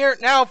on here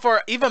now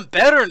for even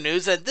better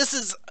news. And this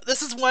is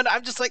this is one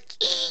I'm just like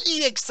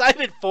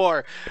excited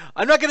for.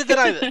 I'm not gonna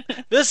deny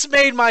that. This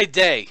made my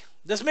day.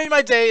 This made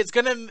my day. It's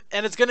gonna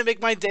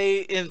make my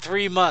day in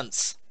 3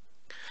 months.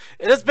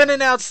 It has been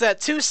announced that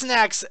Two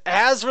Snacks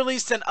has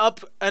released an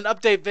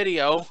update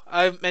video.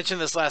 I mentioned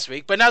this last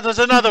week, but now there's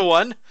another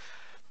one.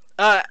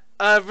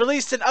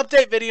 Released an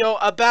update video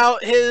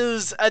about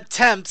his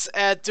attempts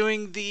at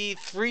doing the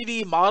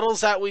 3D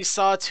models that we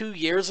saw 2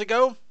 years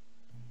ago.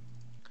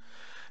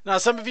 Now,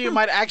 some of you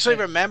might actually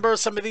remember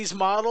some of these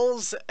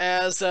models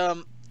as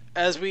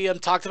we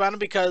talked about them,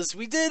 because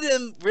we did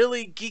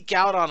really geek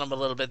out on them a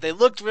little bit. They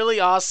looked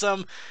really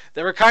awesome.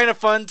 They were kind of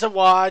fun to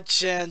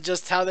watch, and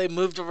just how they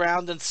moved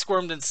around and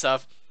squirmed and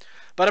stuff.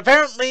 But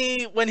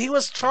apparently, when he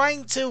was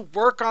trying to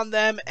work on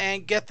them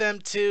and get them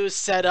to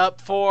set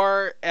up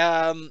for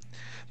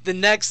the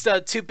next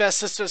Two Best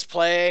Sisters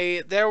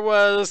play, there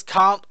was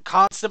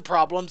constant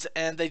problems,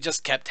 and they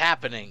just kept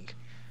happening.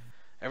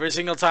 Every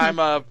single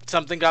time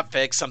something got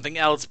fixed, something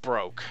else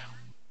broke.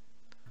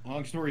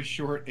 Long story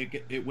short,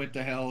 it went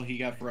to hell. He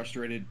got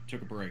frustrated,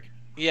 took a break.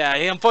 Yeah,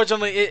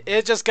 unfortunately,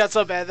 it just got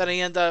so bad that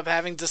he ended up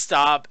having to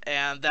stop,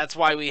 and that's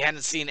why we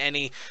hadn't seen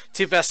any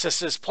Two Best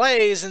Sisters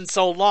plays in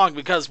so long,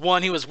 because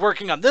one, he was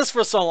working on this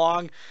for so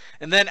long,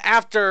 and then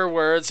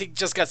afterwards, he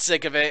just got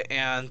sick of it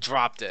and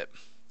dropped it.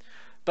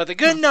 But the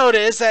good note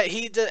is that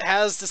he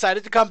has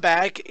decided to come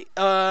back,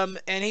 and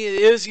he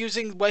is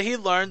using what he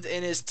learned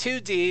in his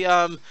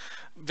 2D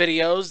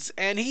videos,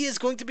 and he is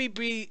going to be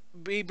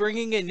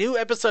bringing a new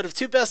episode of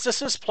Two Best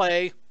Sisters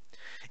Play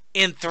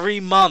in 3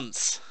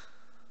 months.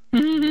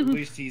 at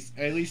least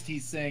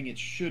he's saying it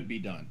should be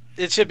done.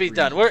 It should be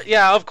done.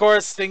 Yeah, of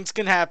course, things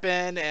can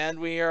happen, and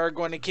we are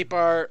going to keep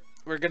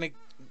we're going to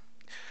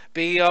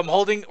be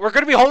holding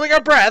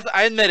our breath.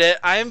 I admit it.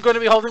 I am going to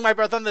be holding my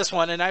breath on this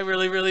one, and I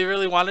really, really,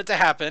 really want it to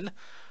happen.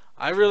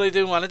 I really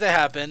do want it to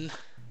happen.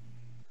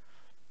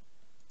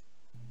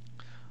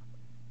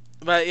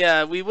 But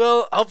yeah, we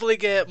will hopefully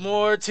get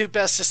more Two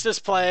Best Sisters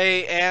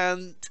Play,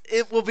 and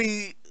it will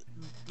be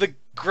the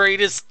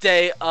greatest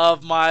day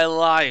of my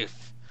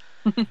life.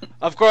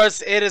 Of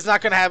course, it is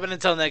not going to happen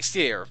until next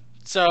year.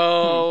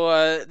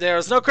 So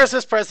there's no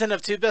Christmas present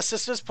of Two Best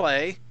Sisters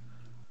Play.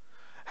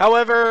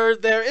 However,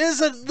 there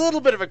is a little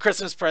bit of a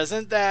Christmas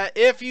present, that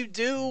if you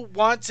do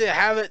want to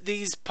have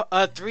these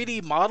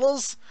 3D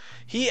models,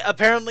 he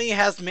apparently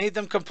has made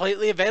them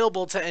completely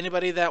available to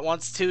anybody that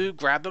wants to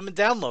grab them and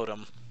download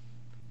them.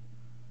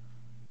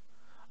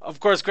 Of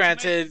course,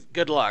 granted,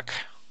 good luck.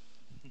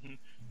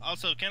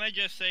 Also, can I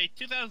just say,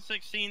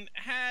 2016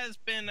 has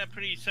been a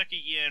pretty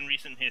sucky year in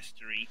recent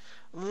history.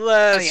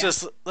 Let's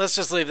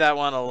just leave that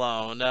one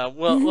alone.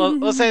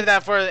 We'll save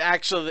that for the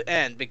actual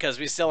end, because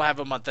we still have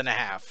a month and a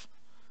half.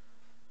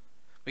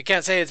 We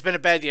can't say it's been a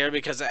bad year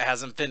because it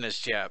hasn't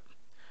finished yet.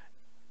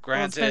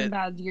 Granted, it's been a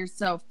bad year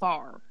so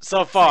far.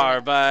 So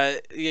far,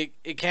 but you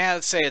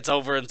can't say it's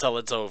over until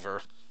it's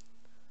over.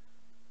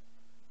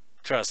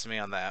 Trust me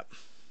on that.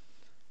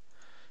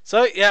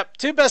 So, yep,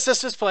 Two Best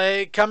Sisters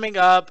Play coming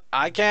up.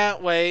 I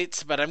can't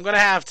wait, but I'm going to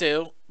have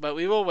to. But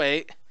we will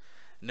wait.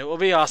 And it will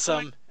be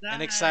awesome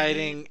and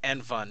exciting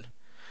and fun.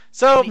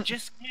 So,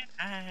 just can't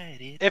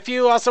hide it. If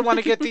you also want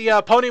to get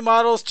the pony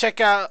models, check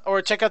out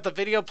the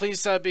video,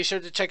 please be sure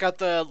to check out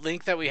the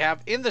link that we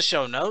have in the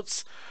show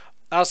notes.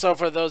 Also,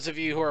 for those of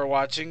you who are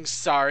watching,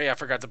 sorry, I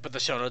forgot to put the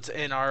show notes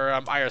in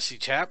our IRC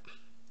chat.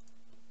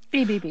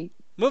 Beep, beep, beep.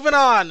 Moving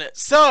on.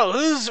 So,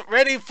 who's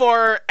ready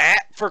for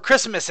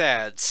Christmas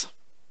ads?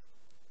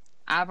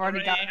 I've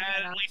already got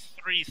at least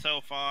 3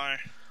 so far.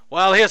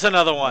 Well, here's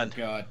another one. Oh,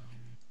 God.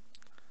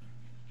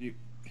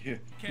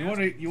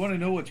 You want to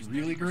know what's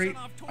really great?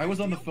 I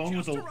was on the phone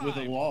with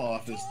a law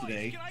office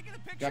today.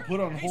 Got put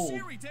on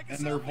hold, and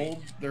their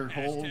hold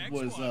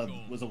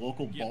was a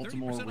local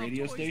Baltimore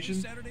radio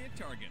station.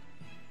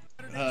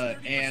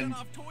 And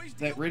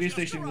that radio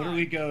station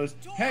literally goes,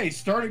 "Hey,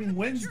 starting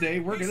Wednesday,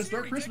 we're gonna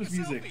start Christmas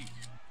music."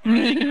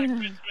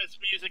 Christmas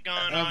music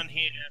going on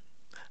here.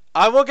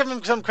 I will give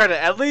them some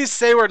credit. At least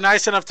they were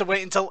nice enough to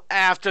wait until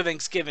after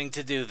Thanksgiving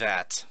to do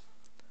that.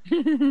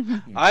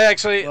 I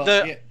actually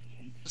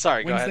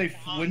Sorry, go ahead.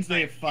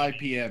 Wednesday at 5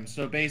 p.m.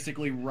 So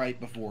basically right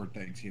before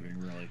Thanksgiving,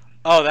 really.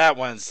 Oh, that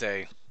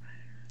Wednesday.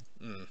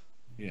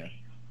 Yeah.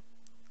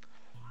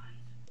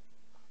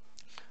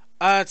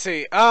 Let's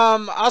see.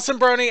 Awesome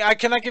Brony, I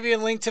cannot give you a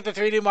link to the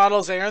 3D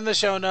models. They are in the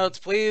show notes.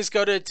 Please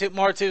go to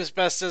more Two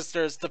Best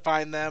Sisters to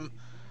find them.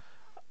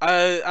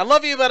 I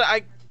love you, but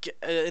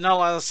in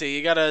all honesty,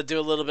 you gotta do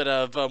a little bit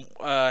of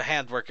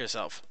handwork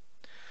yourself.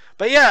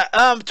 But yeah,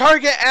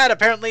 Target ad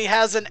apparently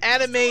has an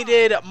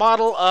animated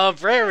model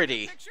of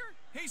Rarity.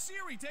 Hey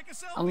Siri, take a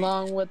selfie.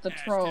 Along with the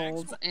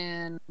trolls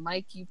and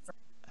Mikey.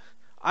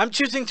 I'm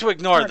choosing to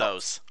ignore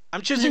those.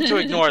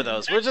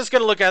 We're just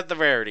gonna look at the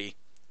Rarity.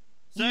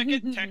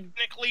 Second,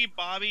 technically,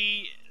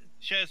 Bobby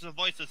shares the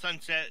voice of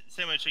Sunset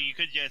similar, so you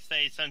could just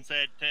say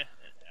Sunset,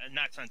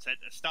 not Sunset,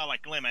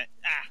 Starlight Limit.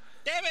 Ah,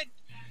 damn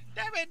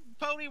it,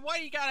 Pony, why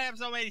you gotta have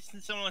so many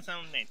similar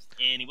sounding names?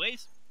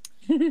 Anyways.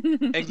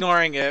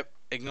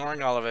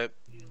 Ignoring all of it.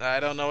 I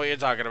don't know what you're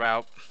talking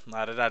about.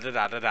 La da da da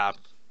da da da.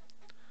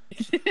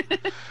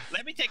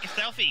 Let me take a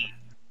selfie.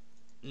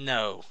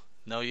 No.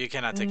 No, you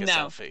cannot take a No.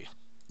 selfie.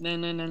 No.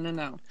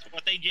 That's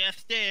what they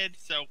just did,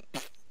 so...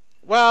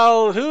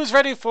 Well, who's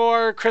ready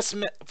for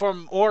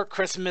more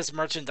Christmas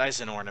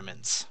merchandise and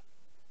ornaments?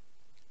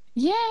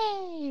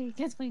 Yay!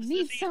 Guess we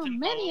need so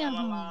many of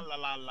them. La, la,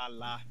 la, la,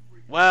 la.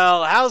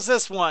 Well, how's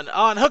this one?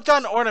 On Hooked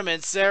on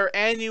Ornaments, their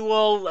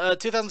annual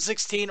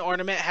 2016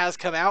 ornament has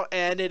come out,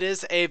 and it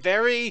is a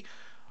very,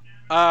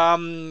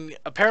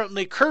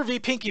 apparently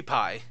curvy Pinkie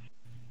Pie.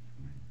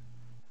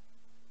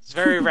 It's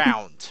very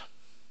round.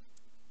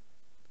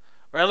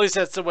 Or at least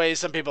that's the way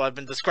some people have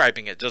been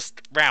describing it,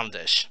 just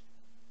roundish.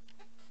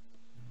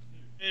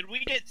 Did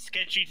we get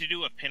Sketchy to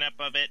do a pinup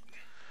of it?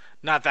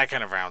 Not that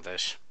kind of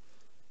roundish.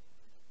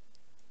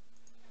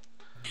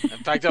 In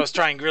fact, I was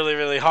trying really,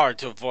 really hard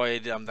to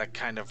avoid that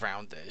kind of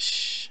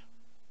roundish.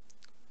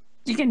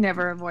 You can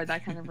never avoid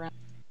that kind of round.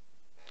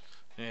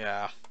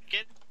 Yeah.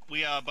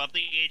 We are above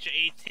the age of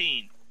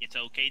 18. It's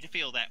okay to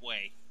feel that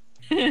way.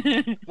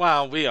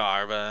 Well, we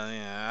are, but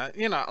yeah,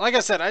 you know, like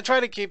I said, I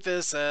try to keep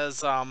this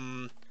as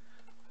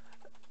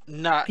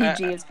not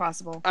PG as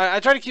possible. I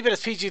try to keep it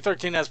as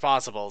PG-13 as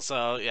possible.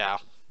 So yeah.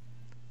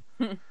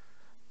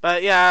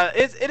 But yeah,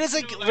 it is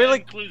a really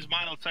includes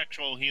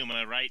monosexual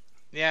humor, right?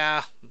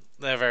 Yeah,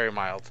 they're very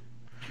mild.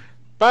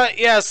 But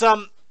yes,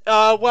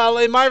 well,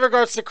 in my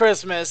regards to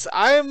Christmas,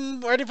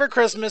 I'm ready for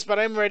Christmas, but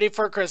I'm ready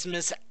for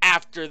Christmas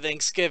after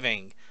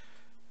Thanksgiving.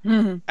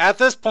 At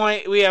this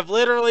point, we have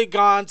literally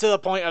gone to the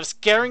point of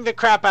scaring the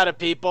crap out of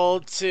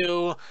people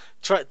to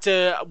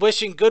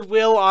wishing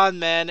goodwill on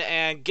men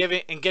and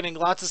getting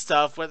lots of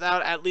stuff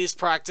without at least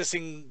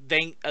practicing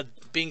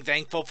being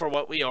thankful for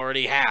what we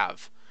already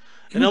have.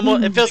 And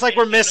it feels like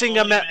we're missing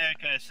a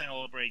America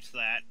celebrates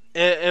that.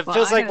 It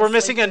feels like we're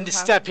missing a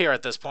step here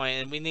at this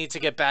point, and we need to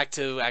get back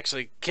to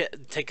actually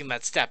taking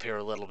that step here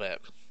a little bit.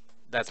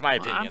 That's my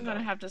opinion. I'm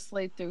gonna have to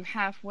sleep through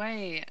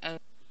halfway of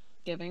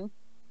Thanksgiving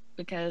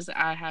because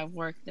I have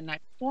work the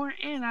night before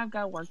and I've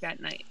got work that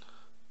night.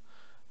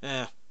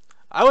 Yeah,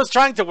 I was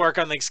trying to work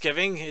on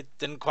Thanksgiving. It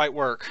didn't quite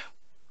work.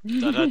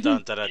 Dun dun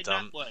dun dun It did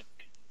not work.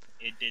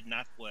 It did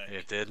not work.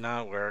 It did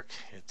not work.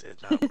 It did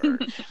not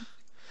work.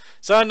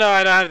 So no,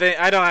 I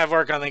don't have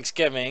work on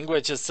Thanksgiving,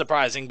 which is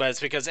surprising, but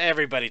it's because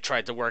everybody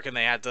tried to work and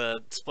they had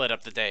to split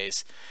up the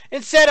days.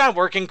 Instead, I'm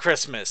working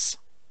Christmas.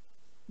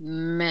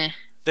 Meh.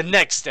 The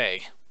next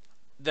day.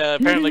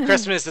 Apparently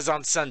Christmas is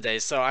on Sunday,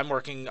 so I'm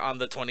working on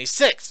the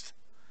 26th,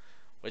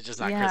 which is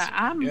not Christmas.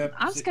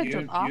 I'm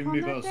scheduled off you and on me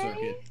that both, day.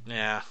 Circuit.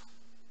 Yeah.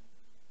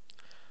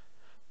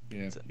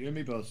 Yeah, you and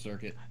me both,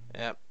 Circuit.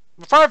 Yeah.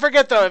 Before I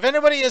forget, though, if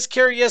anybody is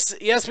curious,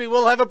 yes, we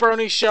will have a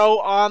Brony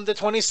show on the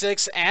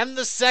 26th and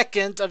the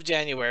 2nd of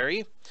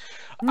January.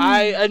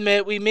 I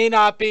admit we may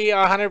not be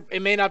 100.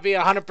 It may not be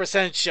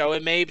 100% show.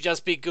 It may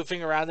just be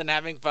goofing around and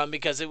having fun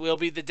because it will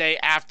be the day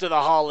after the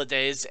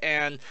holidays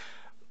and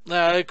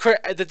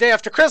the day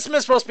after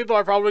Christmas. Most people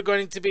are probably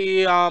going to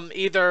be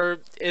either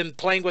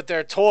playing with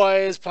their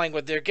toys, playing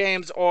with their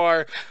games,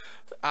 or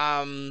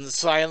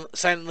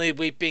silently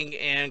weeping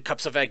in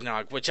cups of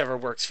eggnog, whichever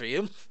works for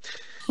you.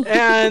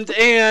 and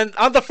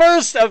on the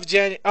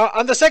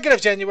 2nd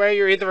of January,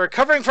 you're either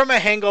recovering from a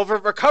hangover,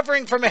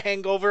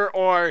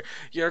 or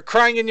you're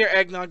crying in your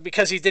eggnog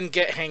because you didn't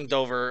get hanged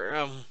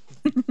over.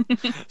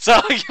 So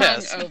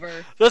yes,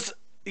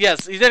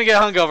 yes, you didn't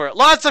get hungover.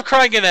 Lots of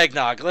crying in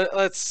eggnog.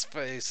 Let's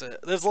face it.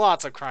 There's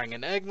lots of crying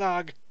in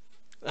eggnog.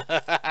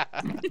 Okay,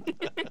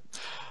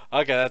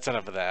 that's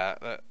enough of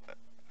that.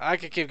 I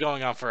could keep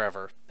going on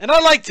forever, and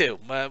I'd like to,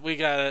 but we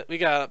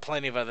got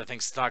plenty of other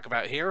things to talk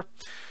about here.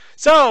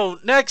 So,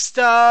 next,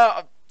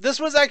 this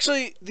was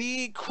actually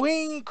the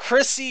Queen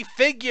Chrissy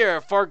figure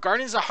for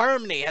Guardians of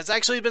Harmony has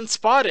actually been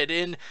spotted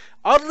and,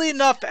 oddly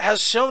enough, has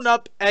shown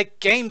up at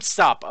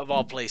GameStop, of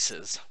all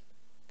places.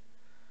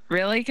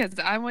 Really? Because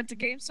I went to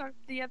GameStop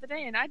the other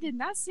day and I did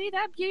not see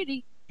that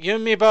beauty. You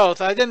and me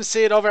both. I didn't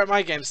see it over at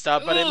my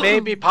GameStop, but it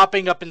may be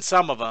popping up in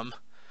some of them.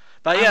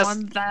 But yes. I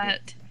want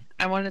that.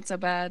 I want it so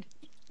bad.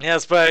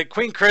 Yes, but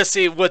Queen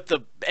Chrissy, with the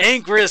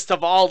angriest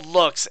of all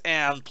looks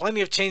and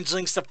plenty of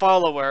changelings to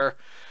follow her,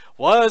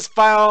 was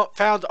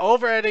found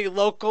over at a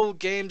local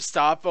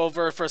GameStop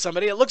over for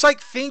somebody. It looks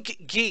like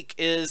Think Geek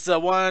is the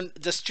one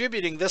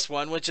distributing this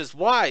one, which is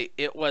why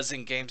it was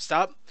in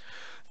GameStop.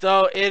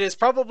 Though it is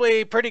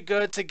probably pretty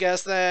good to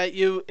guess that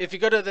if you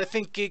go to the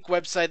Think Geek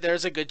website,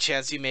 there's a good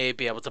chance you may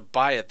be able to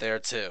buy it there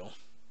too.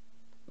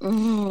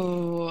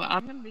 Ooh,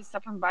 I'm going to be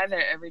stopping by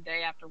there every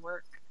day after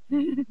work.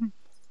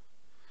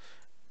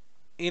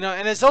 You know,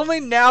 and it's only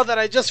now that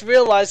I just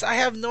realized I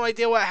have no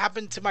idea what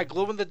happened to my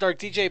glow-in-the-dark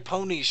DJ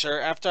Pony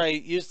shirt after I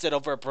used it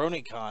over at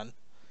BronyCon.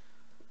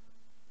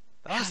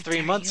 That was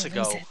 3 months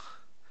ago.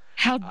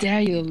 How dare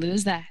you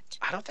lose that?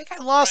 I don't think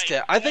I lost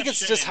it. I think it's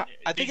just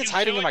it's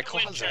hiding in my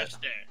closet.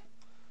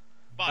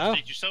 Boss,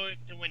 did you sew it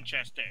to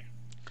Winchester?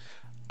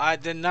 I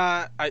did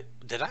not.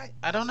 Did I?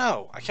 I don't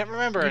know. I can't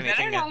remember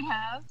anything. You better not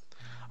have.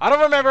 I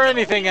don't remember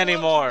anything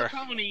anymore.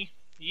 Pony.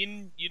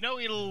 You know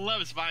he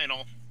loves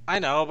vinyl. I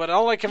know, but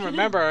all I can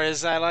remember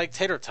is I like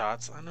tater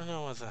tots. I don't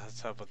know what's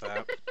up with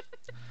that.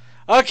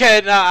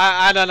 Okay, no,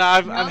 I don't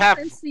know. No I'm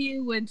happy. offense to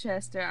you,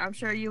 Winchester. I'm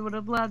sure you would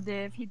have loved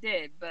it if he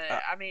did, but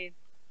I mean,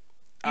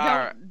 you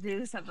Alright. don't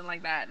do something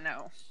like that.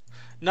 No.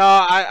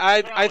 No,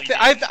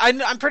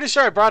 I'm pretty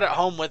sure I brought it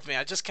home with me.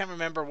 I just can't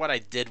remember what I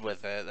did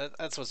with it.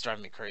 That's what's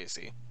driving me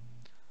crazy.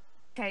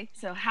 Okay,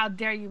 so how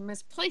dare you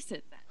misplace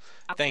it then?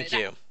 I'll Thank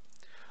say you.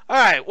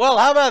 Alright, well,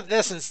 how about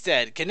this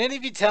instead? Can any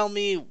of you tell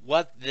me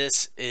what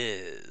this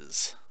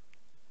is?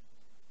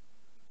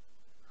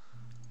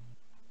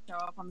 Show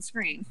up on the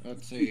screen.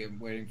 Let's see. I'm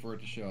waiting for it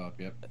to show up.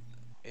 Yep.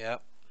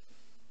 Yep.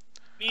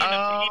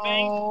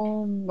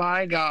 Oh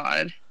my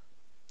god.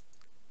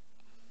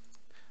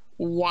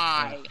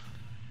 Why?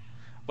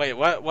 Wait,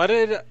 what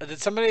did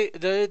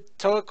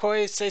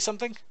Toakoi say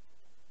something?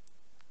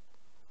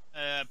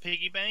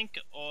 Piggy bank,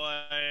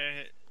 or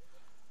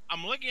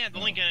I'm looking at the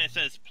link and it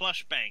says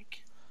plush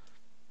bank.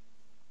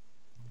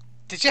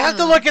 Did you have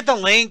to look at the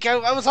link?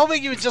 I was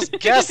hoping you would just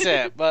guess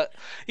it, but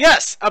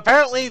yes,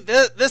 apparently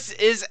this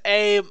is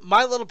a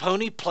My Little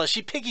Pony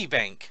plushie piggy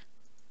bank.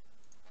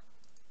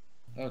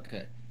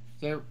 Okay.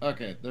 So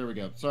there we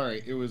go.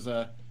 Sorry, it was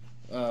yeah,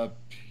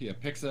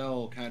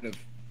 Pixel kind of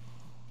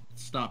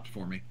stopped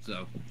for me.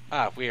 So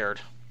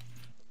Weird.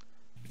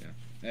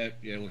 Yeah,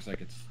 it looks like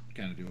it's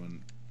kind of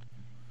doing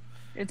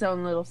Its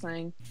own little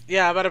thing.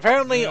 Yeah, but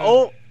apparently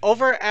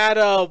over at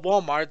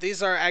Walmart,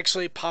 these are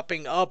actually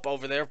popping up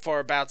over there for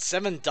about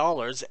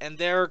 $7, and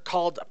they're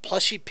called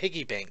plushie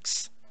piggy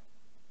banks.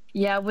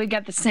 Yeah, we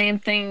got the same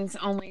things,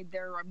 only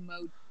they're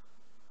remote.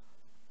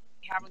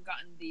 We haven't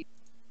gotten the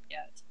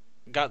yet.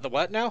 Got the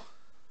what now?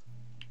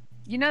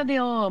 You know the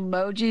little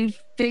emoji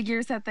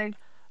figures that they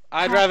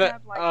I'd pop rather.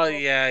 up, like Oh little-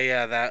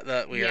 yeah,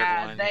 that weird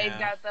yeah, one. they've Yeah,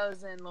 got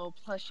those in little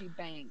plushy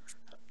banks.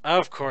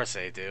 of course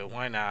they do.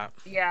 Why not?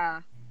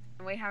 Yeah,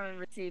 and we haven't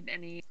received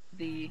any of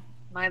the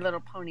My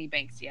Little Pony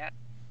banks yet.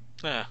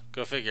 Yeah,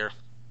 go figure.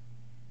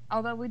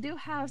 Although we do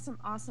have some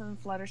awesome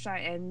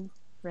Fluttershy and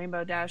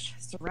Rainbow Dash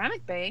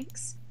ceramic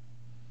banks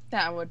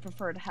that I would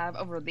prefer to have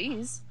over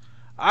these.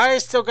 I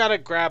still gotta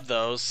grab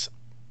those.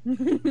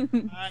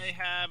 I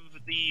have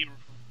the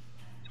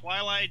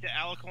Twilight,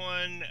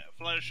 Alicorn,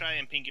 Fluttershy,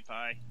 and Pinkie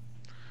Pie.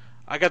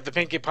 I got the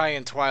Pinkie Pie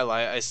and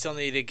Twilight. I still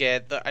need to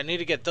get I need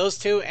to get those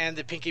two and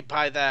the Pinkie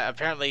Pie that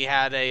apparently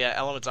had a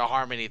Elements of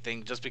Harmony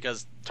thing, just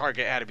because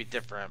Target had to be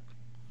different.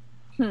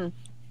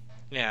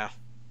 Yeah.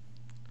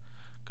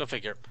 Go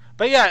figure.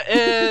 But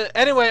yeah,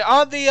 anyway,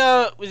 on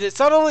the it's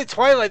not only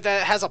Twilight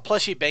that has a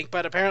plushie bank,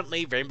 but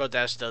apparently Rainbow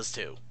Dash does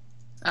too.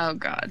 Oh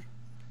god.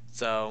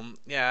 So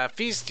yeah,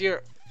 feast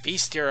your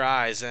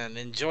eyes and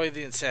enjoy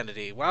the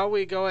insanity while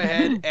we go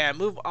ahead and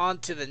move on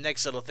to the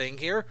next little thing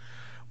here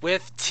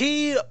with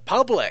T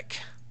Public,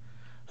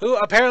 who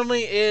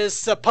apparently is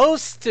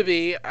supposed to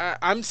be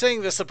I'm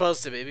saying this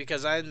supposed to be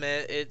because I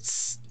admit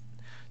it's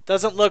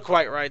doesn't look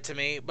quite right to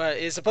me, but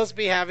is supposed to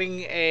be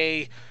having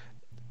a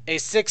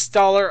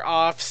 $6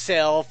 off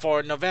sale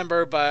for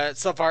November, but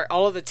so far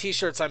all of the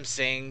t-shirts I'm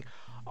seeing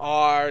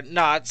are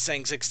not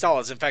saying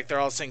 $6. In fact, they're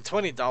all saying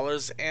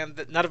 $20,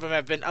 and none of them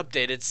have been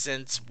updated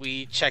since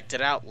we checked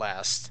it out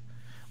last,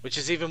 which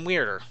is even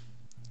weirder.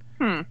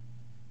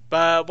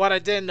 But what I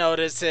did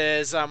notice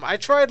is I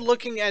tried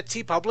looking at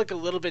TeePublic a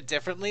little bit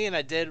differently, and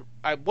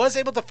I was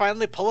able to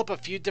finally pull up a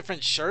few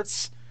different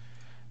shirts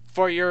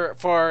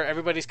for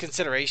everybody's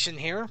consideration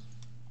here.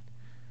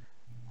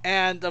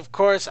 And of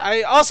course,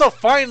 I also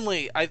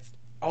finally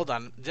hold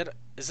on.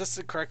 Is this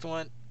the correct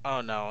one?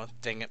 Oh no,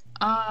 dang it.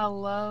 I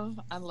love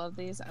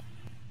these. I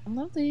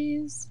love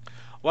these.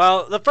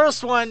 Well, the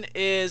first one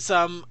is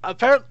I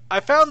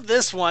found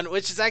this one,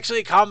 which is actually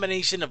a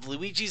combination of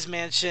Luigi's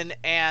Mansion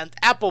and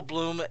Apple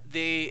Bloom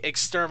the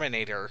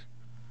Exterminator.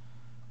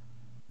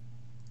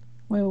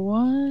 Wait,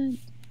 what?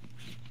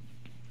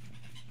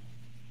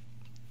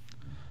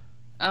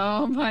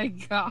 Oh my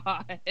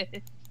god.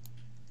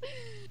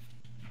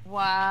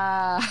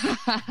 Wow.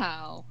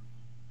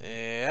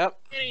 Yep.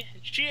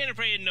 She ain't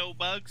afraid of no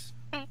bugs.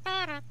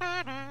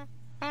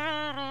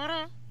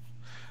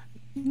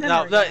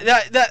 No,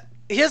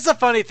 here's the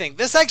funny thing.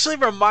 This actually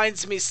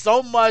reminds me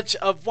so much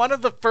of one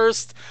of the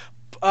first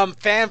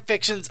fan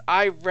fictions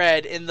I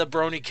read in the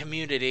Brony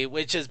community,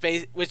 which is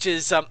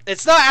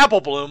it's not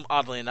Apple Bloom,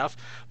 oddly enough,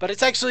 but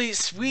it's actually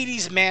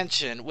Sweetie's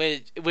Mansion,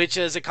 which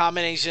is a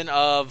combination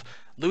of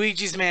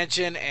Luigi's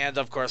Mansion and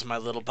of course My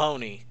Little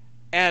Pony,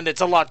 and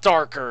it's a lot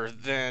darker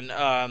than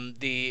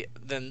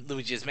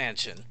Luigi's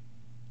Mansion.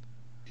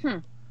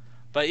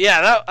 But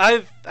yeah,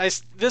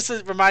 this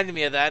is reminded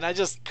me of that, and I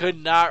just could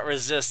not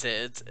resist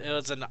it. It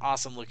was an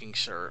awesome looking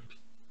shirt.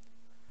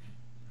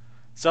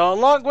 So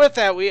along with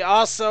that, we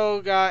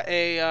also got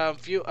a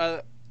few.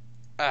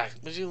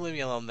 Would you leave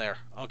me alone there?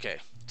 Okay,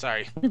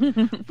 sorry.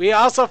 We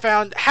also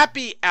found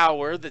Happy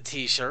Hour, the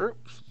T-shirt.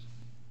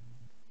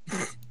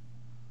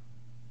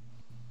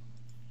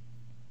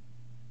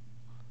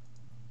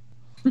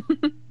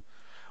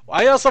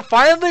 I also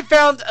finally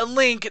found a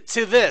link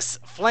to this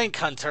Flank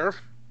Hunter.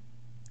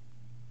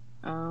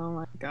 Oh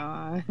my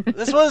god.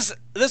 This was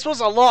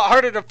a lot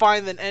harder to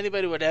find than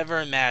anybody would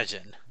ever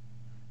imagine.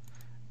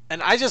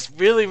 And I just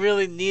really,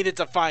 really needed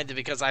to find it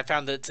because I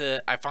find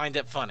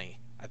it funny.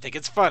 I think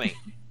it's funny.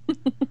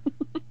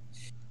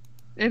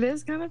 It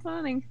is kind of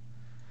funny.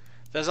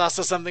 There's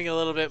also something a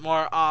little bit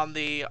more on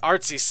the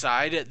artsy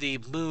side, the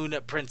Moon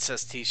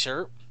Princess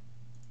t-shirt.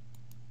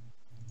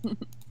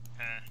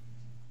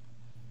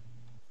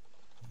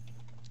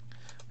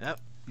 Yep.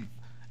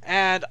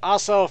 And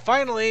also,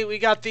 finally, we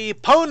got the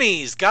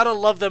Ponies Gotta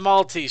Love Them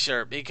All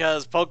t-shirt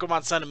because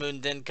Pokemon Sun and Moon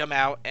didn't come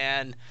out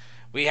and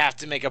we have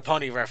to make a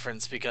pony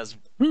reference because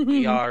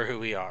we are who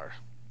we are.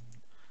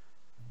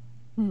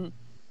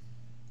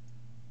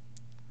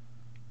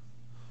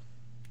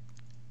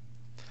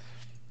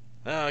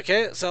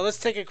 Okay, so let's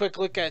take a quick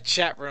look at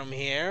chat room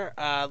here.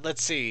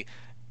 Let's see.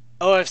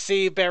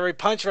 OFC Berry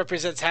Punch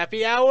represents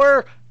happy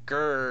hour.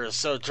 Grr,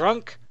 so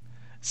drunk.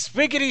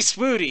 Swiggity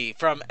Swooty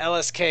from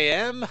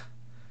LSKM.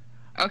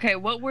 Okay,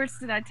 what words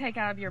did I take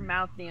out of your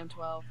mouth,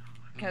 DM12?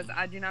 Because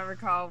I do not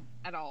recall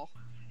at all.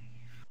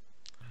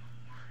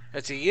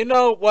 Let's see. You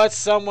know what?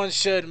 Someone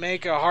should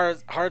make a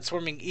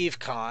heartwarming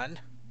EveCon.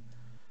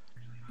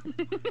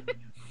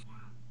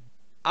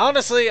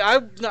 Honestly,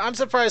 I'm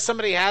surprised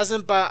somebody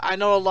hasn't, but I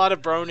know a lot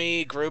of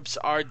Brony groups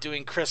are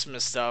doing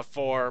Christmas stuff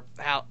for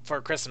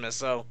Christmas,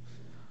 so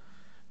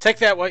take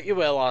that what you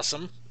will,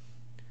 awesome.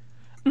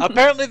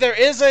 Apparently there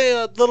is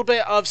a little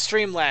bit of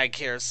stream lag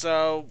here,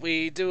 so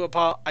I do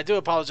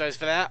apologize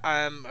for that.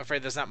 I'm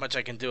afraid there's not much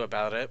I can do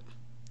about it.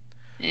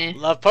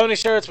 Love pony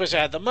shirts, wish I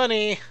had the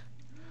money.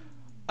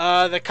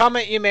 The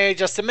comment you made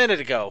just a minute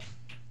ago,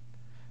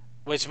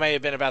 which may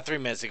have been about 3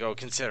 minutes ago,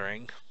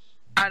 considering.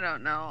 I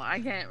don't know.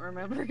 I can't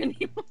remember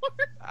anymore.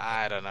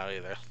 I don't know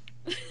either.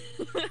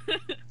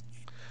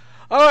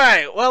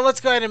 Alright, well, let's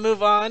go ahead and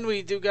move on.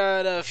 We do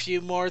got a few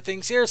more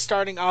things here,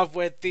 starting off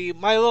with the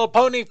My Little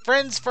Pony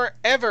Friends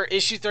Forever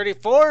issue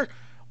 34,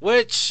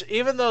 which,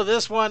 even though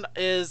this one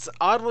is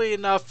oddly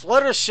enough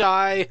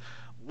Fluttershy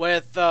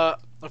with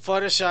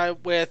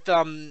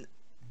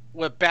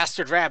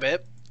Bastard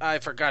Rabbit, I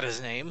forgot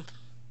his name.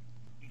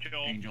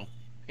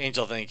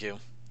 Angel, thank you.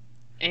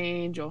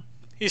 Angel.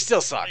 He still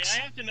sucks.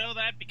 I have to know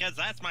that because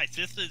that's my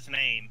sister's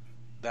name.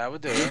 That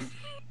would do it.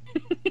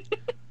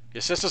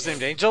 Your sister's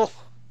named Angel?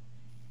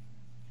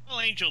 Well,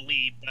 Angel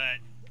Lee,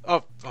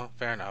 but... Oh,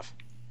 fair enough.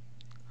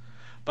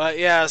 But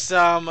yes,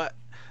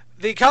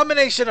 the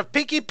combination of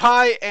Pinkie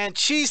Pie and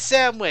Cheese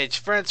Sandwich,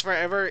 Friends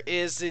Forever,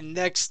 is the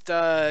next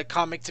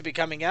comic to be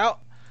coming out.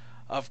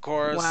 Of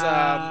course,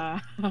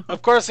 wow.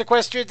 Of course,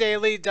 Equestria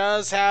Daily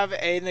does have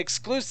an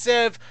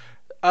exclusive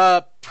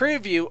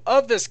preview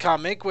of this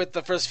comic with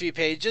the first few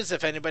pages.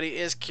 If anybody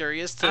is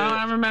curious to,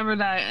 I remember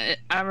that.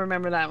 I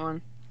remember that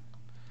one.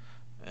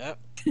 Yep.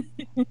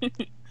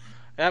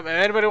 Yep. If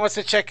anybody wants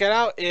to check it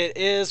out, it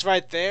is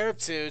right there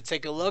to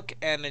take a look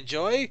and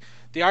enjoy.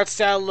 The art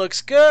style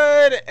looks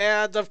good,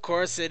 and of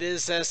course, it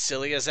is as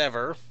silly as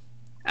ever.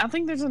 I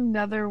think there's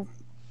another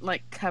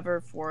cover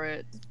for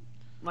it,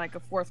 like a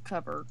fourth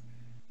cover.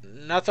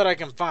 Not that I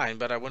can find,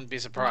 but I wouldn't be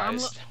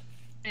surprised.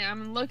 Well,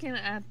 I'm looking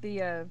at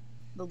the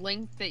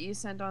link that you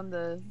sent on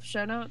the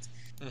show notes,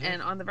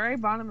 and on the very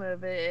bottom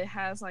of it, it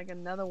has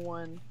another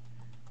one,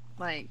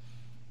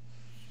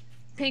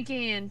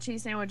 Pinkie and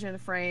Cheese Sandwich in a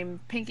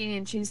frame, Pinkie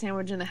and Cheese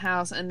Sandwich in the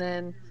house, and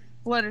then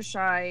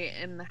Fluttershy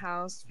in the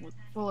house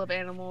full of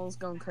animals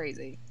going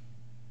crazy.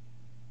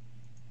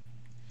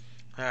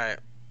 All right.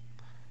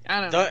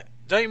 I don't know.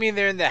 Don't you mean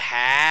they're in the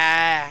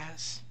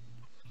house?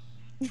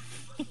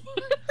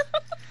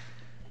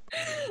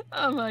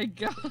 Oh my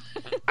god.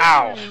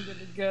 Ow. I'm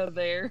gonna go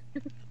there.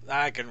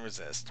 I can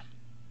resist.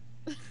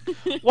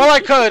 Well, I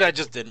could, I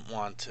just didn't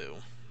want to.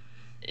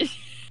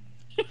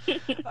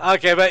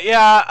 Okay, but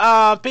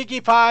yeah,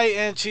 Pinkie Pie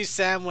and Cheese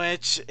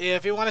Sandwich.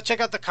 If you want to check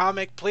out the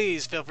comic,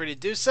 please feel free to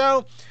do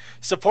so.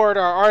 Support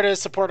our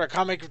artists, support our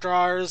comic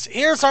drawers.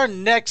 Here's our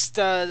next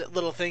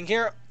little thing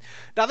here.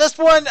 Now, this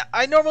one,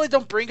 I normally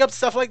don't bring up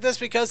stuff like this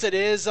because it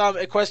is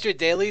Equestria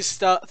Daily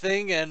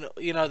thing, and,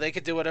 they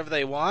could do whatever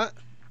they want.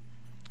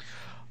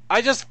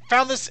 I just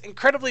found this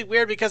incredibly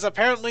weird because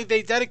apparently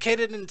they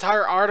dedicated an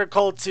entire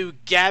article to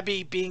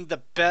Gabby being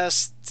the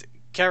best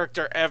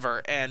character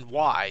ever, and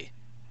why.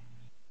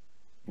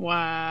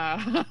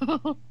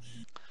 Wow.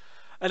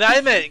 And I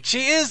admit,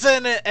 she is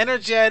an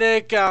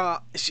energetic,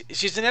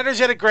 she's an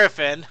energetic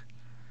griffin,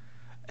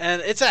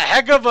 and it's a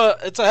heck of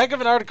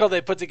an article they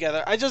put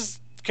together. I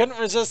just couldn't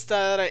resist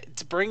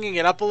bringing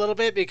it up a little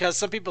bit because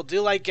some people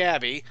do like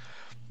Gabby.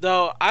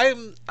 Though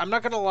I'm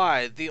not gonna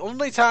lie,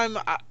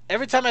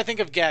 every time I think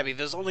of Gabby,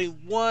 there's only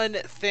one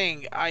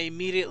thing I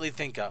immediately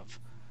think of,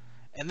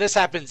 and this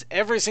happens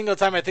every single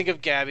time I think of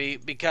Gabby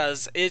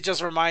because it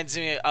just reminds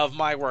me of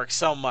my work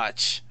so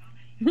much.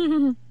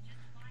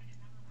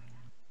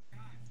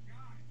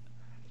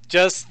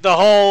 Just the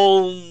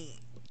whole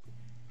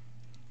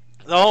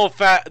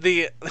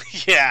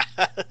yeah,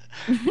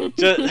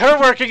 just her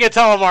working a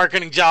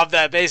telemarketing job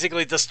that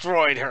basically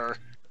destroyed her.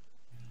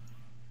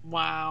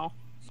 Wow.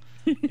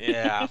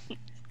 Yeah.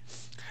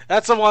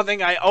 That's the one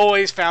thing I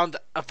always find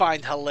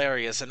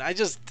hilarious, and I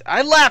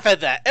laugh at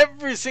that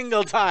every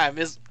single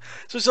time. So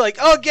she's like,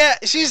 "Oh, yeah,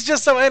 she's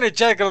just so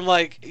energetic." And I'm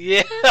like,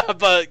 "Yeah,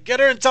 but get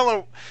her in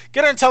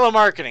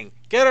telemarketing.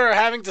 Get her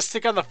having to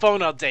stick on the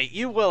phone all day.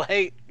 You will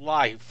hate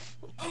life."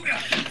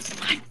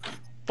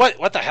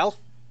 What the hell?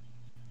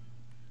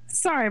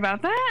 Sorry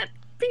about that.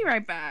 Be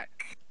right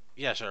back.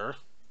 Yeah, sure.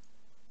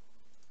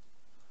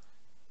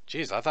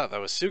 Jeez, I thought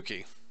that was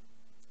Suki.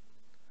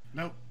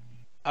 Nope.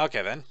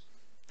 Okay, then.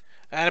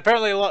 And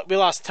apparently we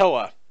lost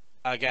Toa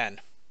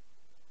again.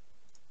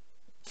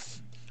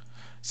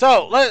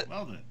 So,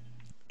 Well then.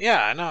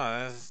 yeah, I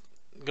know.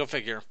 Go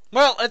figure.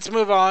 Well, let's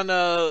move on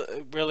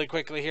really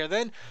quickly here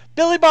then.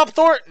 Billy Bob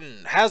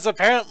Thornton has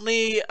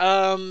apparently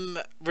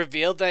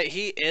revealed that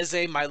he is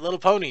a My Little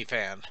Pony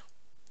fan.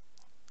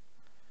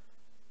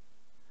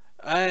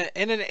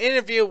 In an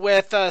interview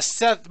with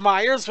Seth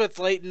Meyers with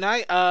Late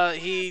Night,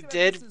 he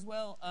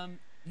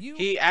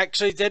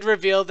actually did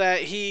reveal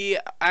that he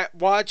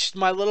watched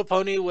My Little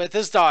Pony with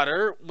his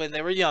daughter when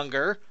they were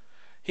younger.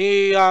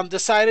 He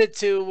decided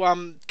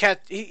to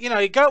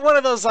he got one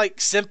of those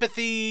like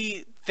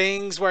sympathy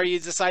things where you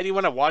decide you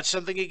want to watch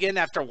something again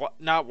after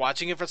not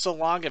watching it for so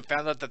long, and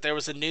found out that there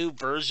was a new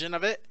version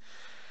of it,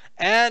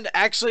 and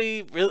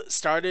actually really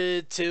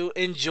started to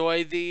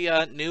enjoy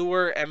the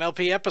newer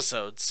MLP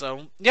episodes.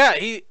 So yeah,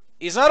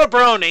 he's not a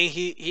brony,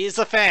 he's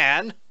a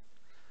fan.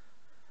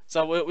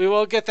 So we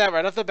will get that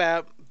right off the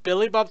bat.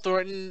 Billy Bob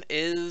Thornton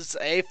is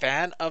a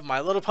fan of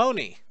My Little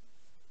Pony.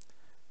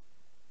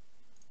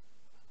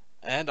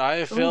 And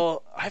I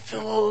feel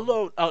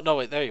alone. Oh no,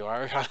 wait, there you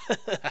are.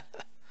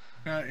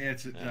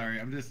 Sorry,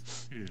 I'm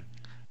just.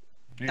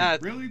 Yeah. Man,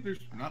 really, there's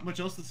not much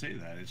else to say to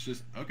that. It's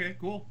just okay,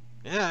 cool.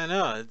 Yeah, I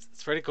know.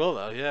 It's pretty cool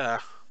though.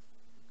 Yeah.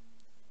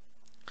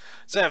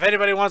 So if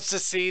anybody wants to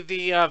see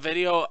the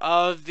video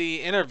of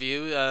the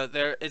interview,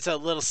 it's a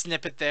little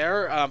snippet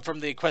there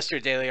from the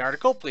Equestria Daily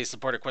article. Please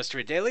support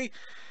Equestria Daily.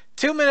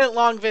 2-minute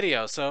long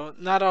video, so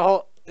not a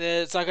whole.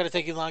 It's not going to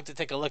take you long to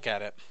take a look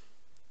at it.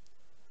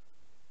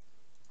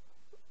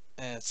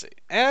 Let's see.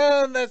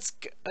 And let's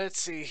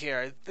see here.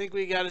 I think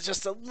we got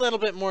just a little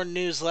bit more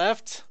news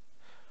left.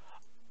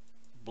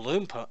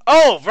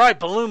 Oh, right,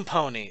 balloon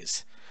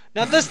ponies.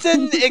 Now this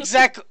didn't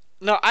exactly.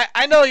 No,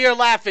 I know you're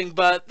laughing,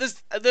 but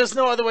there's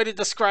no other way to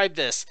describe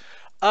this.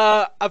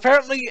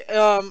 Apparently,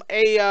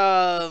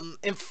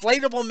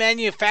 inflatable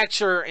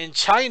manufacturer in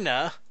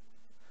China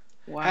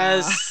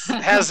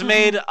has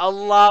made a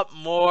lot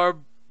more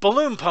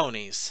balloon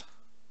ponies.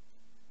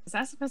 Is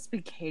that supposed to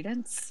be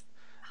Cadence?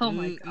 Oh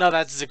my god. No,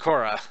 that's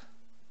Zakura.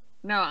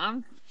 No,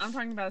 I'm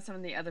talking about some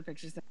of the other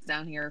pictures that's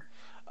down here.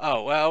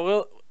 Oh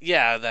well,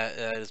 yeah, that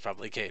is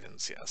probably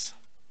Cadence, yes.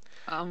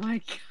 Oh my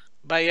god.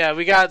 But yeah,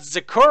 we got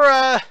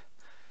Zakura.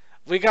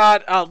 We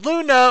got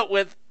Luna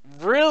with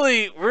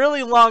really,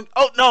 really long...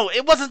 Oh, no,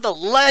 it wasn't the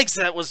legs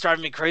that was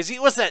driving me crazy.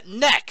 It was that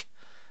neck.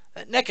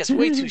 That neck is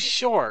way too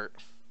short.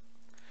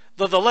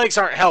 Though the legs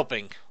aren't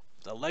helping.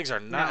 The legs are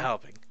not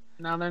helping.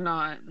 No, they're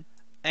not.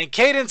 And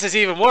Cadence is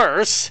even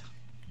worse.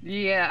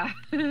 Yeah.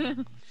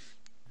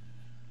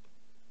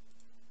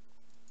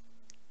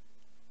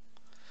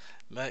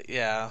 But,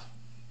 yeah.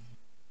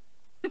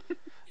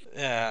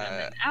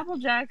 Yeah. And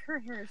Applejack, her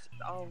hair's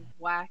all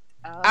whacked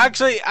up.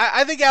 Actually,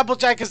 I think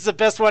Applejack is the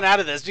best one out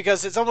of this,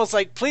 because it's almost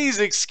like, please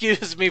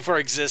excuse me for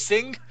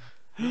existing.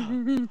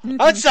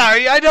 I'm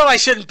sorry, I know I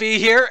shouldn't be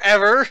here,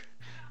 ever.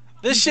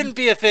 This shouldn't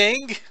be a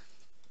thing.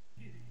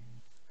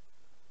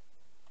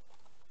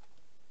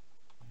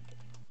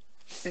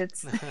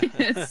 It's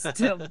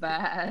still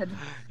bad.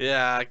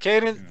 Yeah,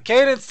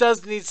 Cadence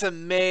does need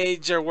some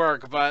major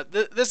work, but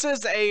this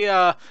is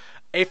a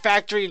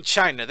factory in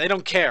China. They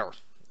don't care.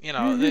 You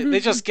know,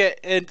 they just get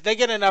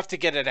enough to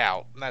get it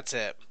out, and that's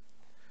it.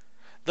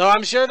 Though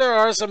I'm sure there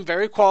are some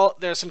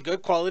there's some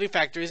good quality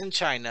factories in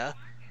China.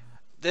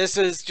 This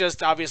is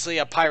just obviously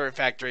a pirate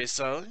factory,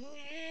 so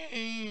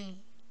you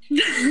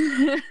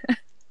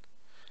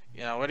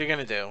know, what are you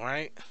gonna do,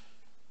 right?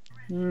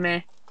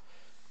 Meh.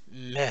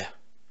 Meh.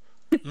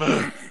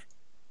 Meh.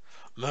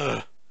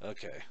 Meh.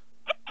 Okay.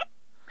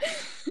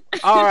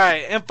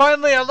 Alright, and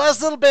finally, our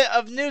last little bit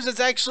of news is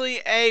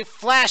actually a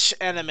Flash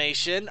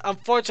animation.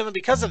 Unfortunately,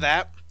 because of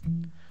that,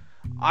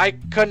 I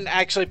couldn't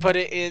actually put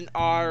it in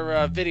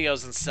our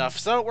videos and stuff,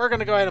 so we're going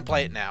to go ahead and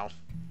play it now.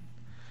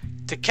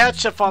 To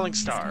Catch a Falling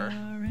Star.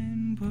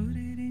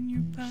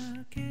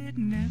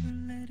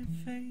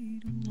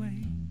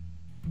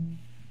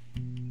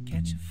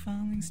 Catch a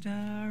falling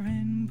star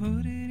and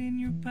put it in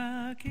your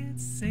pocket,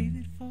 save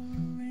it for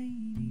a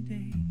rainy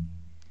day.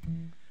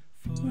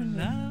 For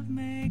love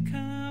may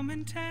come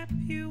and tap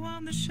you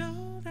on the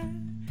shoulder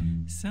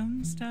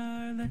some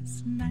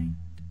starless night.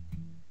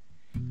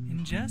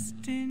 And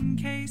just in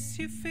case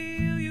you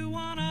feel you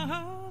wanna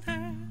hold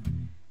her,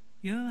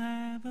 you'll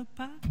have a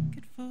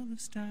pocket full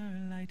of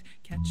starlight.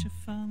 Catch a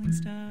falling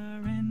star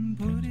and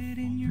put it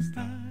in your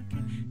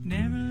pocket,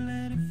 never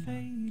let it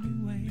fade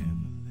away.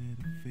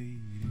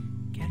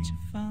 Catch a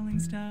falling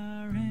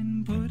star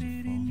and put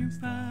it in your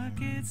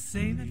pocket,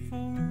 save it for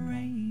a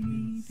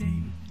rainy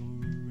day.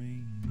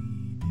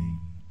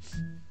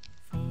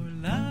 For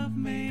love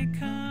may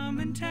come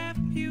and tap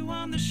you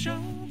on the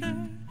shoulder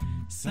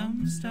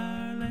some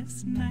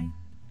starless night.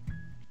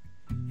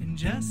 And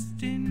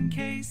just in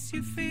case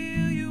you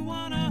feel you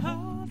wanna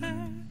hold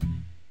her,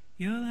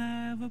 you'll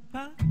have a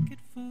pocket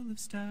full of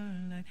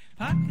starlight,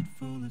 pocket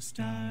full of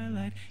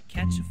starlight.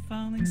 Catch a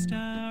falling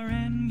star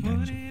and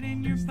put it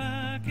in your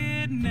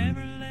pocket,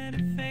 never let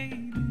it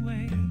fade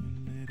away.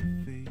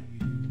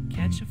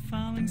 Catch a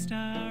falling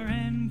star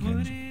and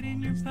put it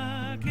in your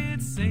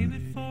pocket, save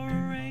it for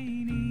a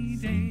rainy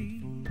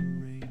day.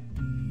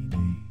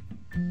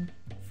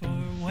 For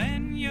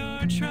when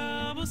your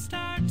troubles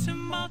start to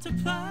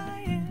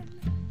multiplying,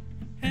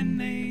 and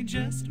they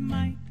just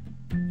might,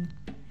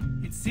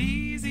 it's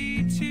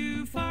easy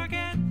to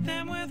forget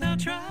them without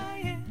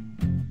trying.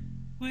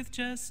 With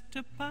just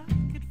a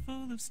pocket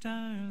full of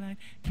starlight,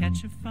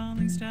 catch a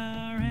falling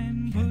star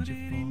and put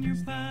it in your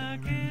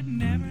pocket,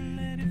 never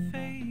let it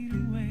fade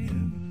away.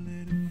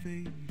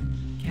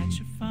 Catch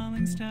a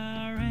falling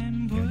star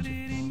and put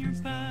it in your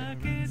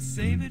pocket,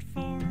 save it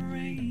for a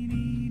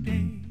rainy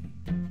day.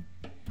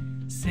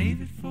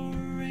 Save it for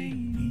a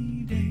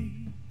rainy day.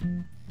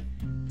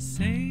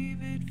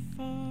 Save it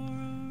for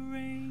a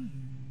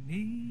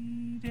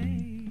rainy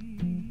day.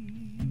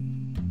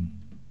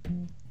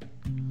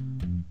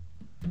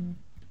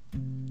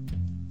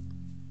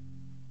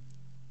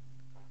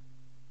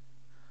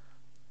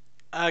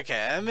 Okay,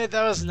 I admit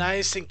that was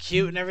nice and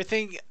cute and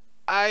everything.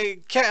 I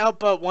can't help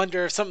but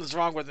wonder if something's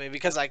wrong with me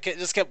because I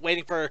just kept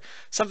waiting for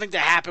something to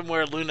happen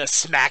where Luna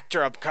smacked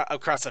her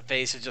across the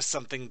face with just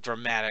something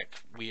dramatic,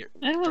 weird.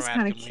 It was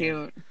kind of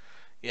cute.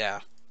 Yeah.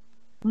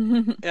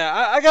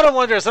 Yeah, I gotta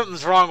wonder if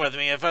something's wrong with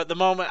me. If at the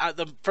moment,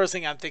 the first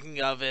thing I'm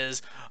thinking of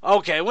is,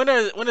 okay, when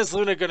is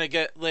Luna gonna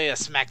lay a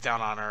smackdown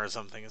on her or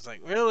something? It's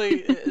like, really?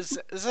 is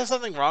there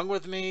something wrong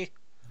with me?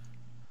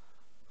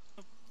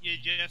 You're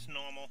just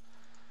normal.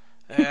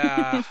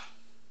 Yeah.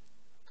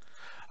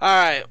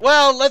 Alright,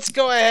 well, let's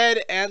go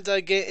ahead and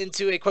get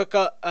into a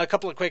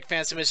couple of quick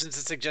fan submissions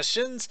and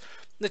suggestions.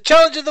 The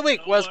challenge of the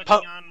week was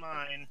on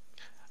mine.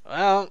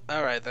 Well,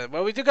 alright then.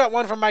 Well, we do got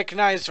one from Mike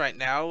Knives right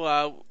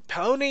now.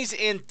 Ponies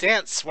in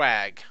dance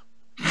swag.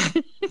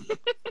 It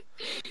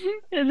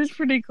is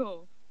pretty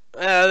cool.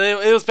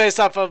 It was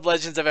based off of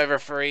Legends of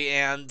Everfree,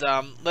 and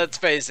let's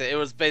face it,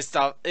 it's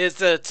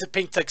the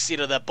pink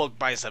tuxedo that Bulk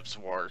Biceps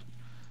wore.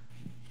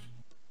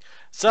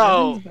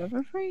 So, Legends of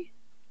Everfree?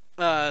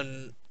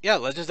 Yeah,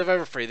 Legends of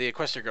Everfree, the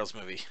Equestria Girls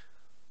movie.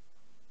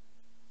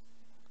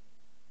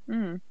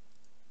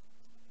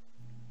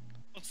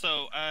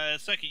 So,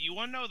 Seki, you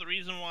want to know the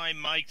reason why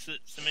Mike's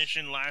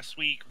submission last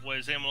week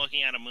was him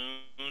looking at a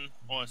moon,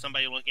 or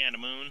somebody looking at a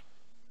moon?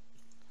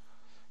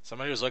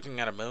 Somebody was looking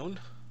at a moon?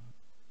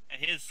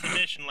 His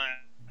submission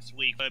last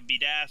week was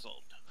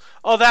Bedazzled.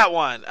 Oh, that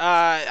one.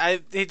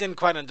 He didn't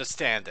quite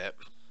understand it.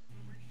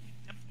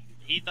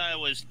 He thought it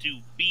was to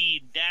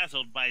be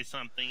dazzled by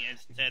something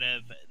instead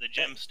of the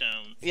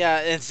gemstones. Yeah,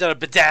 instead of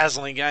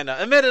bedazzling, I know.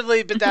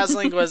 Admittedly,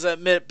 bedazzling was a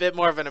bit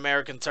more of an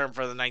American term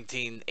for the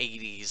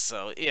 1980s,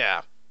 so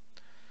yeah.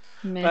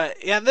 Meh.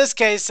 But yeah, in this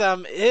case,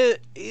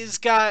 he's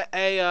got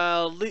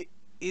a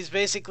he's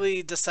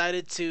basically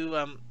decided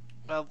to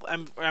well,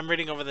 I'm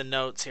reading over the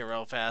notes here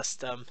real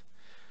fast.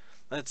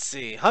 Let's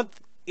see.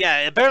 Yeah,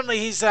 apparently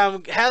he's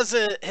has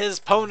his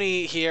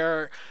pony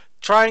here,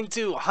 trying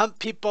to hunt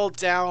people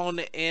down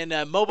in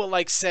a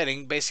mobile-like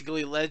setting,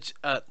 basically Legends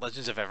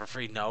of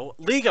Everfree. No,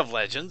 League of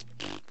Legends.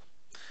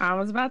 I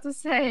was about to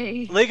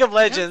say League of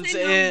Legends.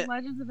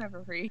 Legends of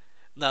Everfree.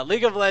 No,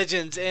 League of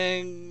Legends,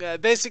 and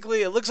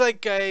basically it looks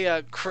like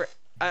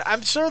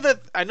I'm sure that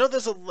I know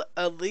there's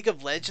a League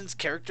of Legends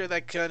character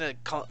that kind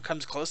of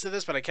comes close to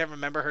this, but I can't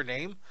remember her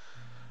name.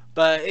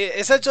 But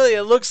essentially,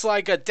 it looks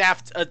like a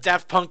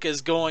Daft Punk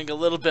is going a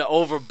little bit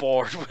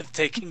overboard with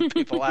taking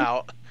people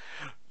out.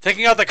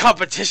 Taking out the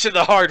competition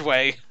the hard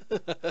way.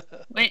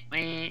 Wait.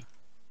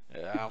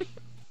 Yeah.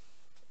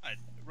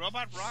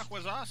 Robot Rock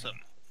was awesome.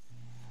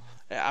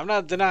 Yeah, I'm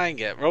not denying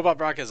it. Robot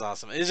Rock is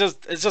awesome. It's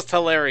just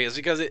hilarious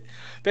because it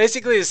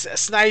basically is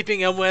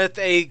sniping him with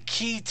a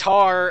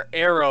Keytar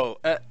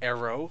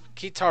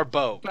Keytar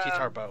bow.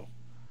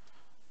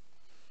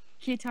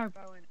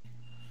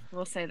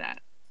 We'll say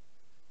that.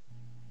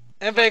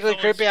 And Vaguely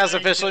Creepy has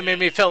officially made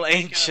me feel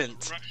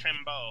ancient.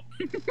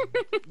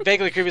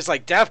 Vaguely Creepy is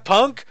like, Daft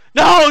Punk?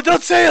 No,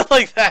 don't say it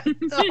like that.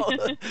 No,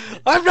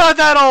 I'm not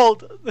that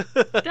old.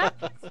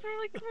 That's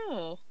really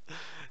cool.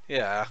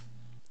 Yeah.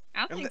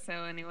 I think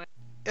so, anyway.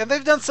 And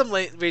they've done some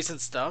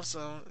recent stuff,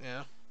 so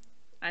yeah.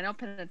 I know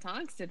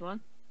Pentatonics did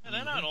one. Yeah,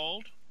 they're not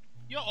old.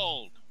 You're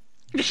old.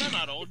 They're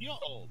not old. You're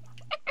old.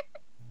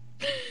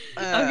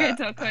 Okay,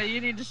 Toko,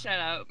 you need to shut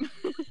up.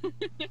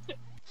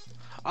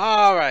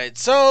 Alright,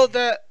 so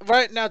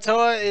right now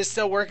Toa is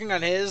still working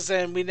on his,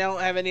 and we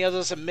don't have any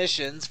other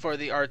submissions for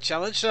the art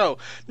challenge. So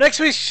next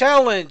week's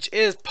challenge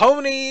is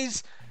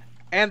ponies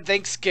and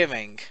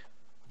Thanksgiving.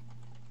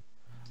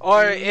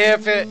 Or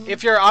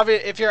if you're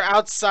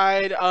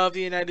outside of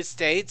the United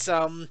States,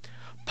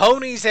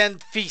 ponies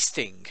and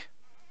feasting.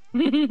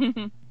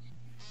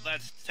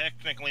 That's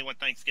technically what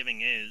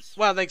Thanksgiving is.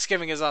 Well,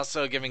 Thanksgiving is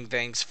also giving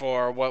thanks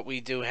for what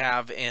we do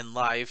have in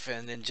life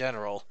and in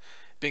general.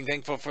 Being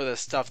thankful for the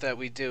stuff that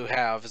we do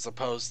have as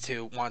opposed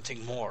to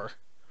wanting more.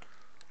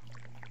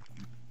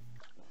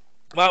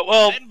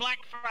 Well, then Black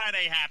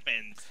Friday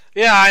happens.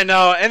 Yeah, I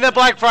know. And then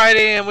Black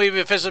Friday, and we've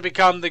officially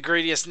become the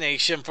greediest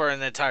nation for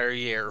an entire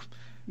year.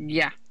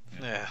 Yeah.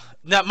 Yeah.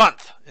 Not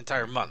month.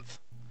 Entire month.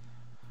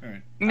 All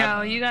right.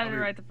 No, you got it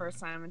right the first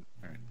time.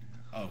 All right.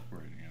 Oh,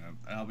 right.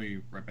 I'll be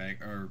right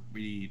back. Or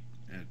we,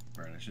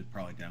 right? I should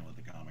probably download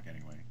the comic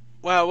anyway.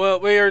 Well,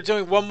 we are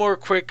doing one more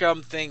quick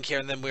thing here,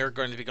 and then we are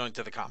going to be going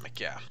to the comic.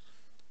 Yeah.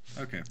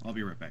 Okay, I'll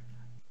be right back.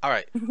 All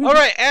right. All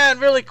right,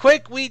 and really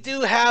quick, we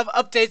do have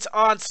updates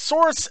on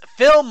source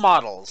film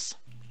models.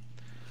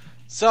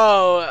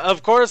 So,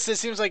 of course, it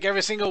seems like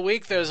every single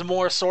week there's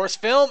more source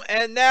film,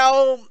 and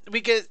now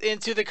we get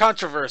into the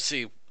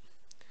controversy.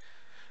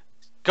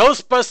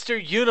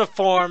 Ghostbuster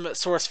uniform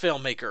source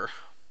filmmaker.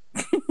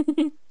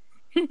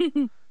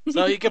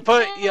 So you can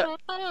put, yeah.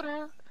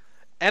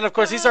 And of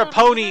course, these are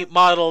pony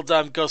modeled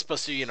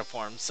Ghostbuster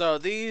uniforms. So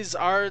these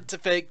are the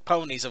fake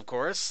ponies, of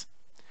course.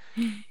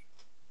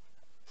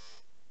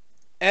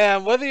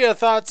 And whether your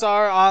thoughts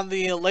are on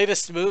the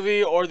latest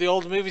movie or the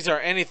old movies or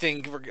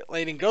anything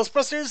relating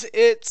Ghostbusters,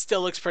 it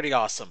still looks pretty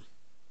awesome.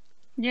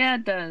 Yeah,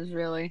 it does,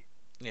 really.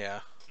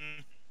 Yeah.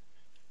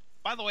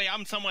 By the way,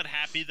 I'm somewhat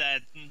happy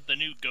that the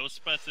new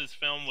Ghostbusters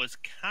film was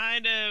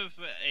kind of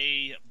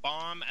a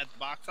bomb at the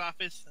box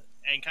office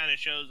and kind of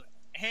shows,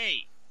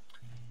 hey,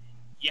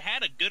 you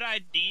had a good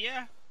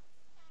idea,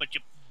 but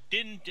you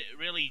didn't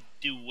really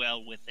do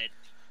well with it.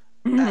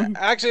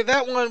 Actually,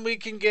 that one we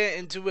can get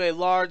into a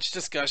large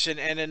discussion,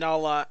 and and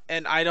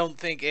I don't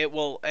think it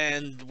will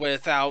end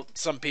without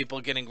some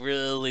people getting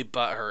really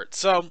butthurt.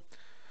 So,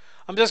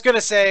 I'm just gonna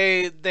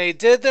say they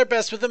did their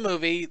best with the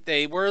movie.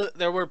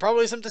 There were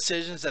probably some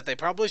decisions that they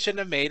probably shouldn't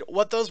have made.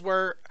 What those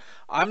were,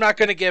 I'm not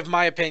gonna give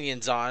my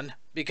opinions on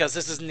because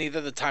this is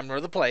neither the time nor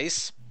the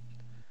place.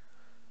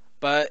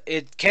 But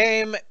it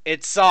came,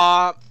 it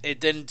saw, it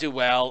didn't do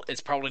well.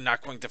 It's probably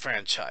not going to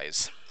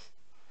franchise.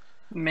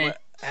 Meh.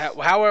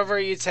 However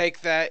you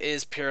take that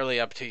is purely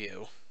up to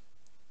you.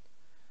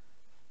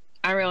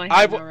 I really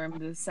have no room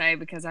to say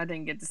because I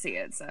didn't get to see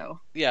it, so.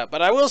 Yeah,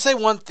 but I will say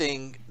one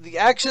thing. The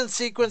action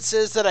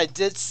sequences that I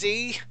did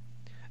see,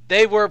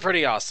 they were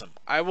pretty awesome.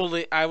 I will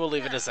leave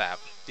it as that.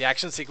 The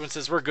action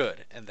sequences were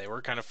good, and they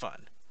were kind of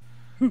fun.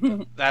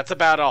 That's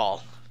about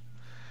all.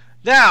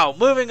 Now,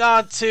 moving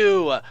on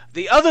to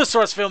the other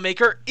source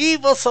filmmaker,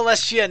 Evil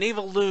Celestia and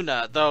Evil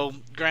Luna. Though,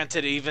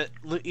 granted,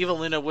 Evil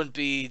Luna wouldn't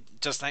be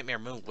just Nightmare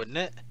Moon, wouldn't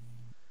it?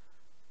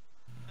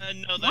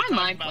 No, that's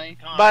about the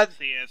comics. But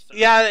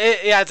yeah,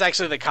 it's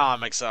actually the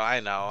comics, so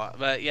I know.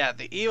 But yeah,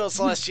 the Evil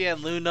Celestia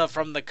and Luna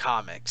from the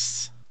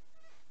comics.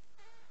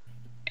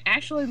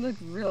 Actually look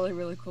really,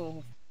 really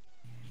cool.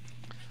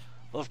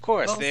 Well, of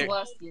course.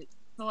 Well,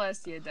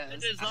 Celestia does.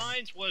 The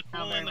designs were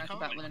cool in the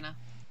comics. Luna.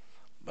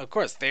 Of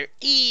course, they're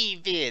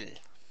evil.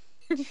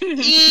 Evil.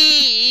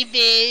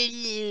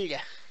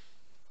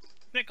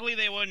 Technically,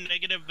 they were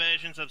negative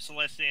versions of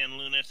Celestia and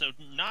Luna, so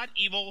not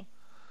evil.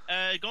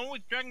 Going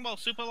with Dragon Ball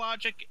Super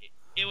logic,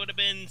 it would have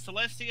been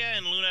Celestia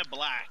and Luna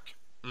Black.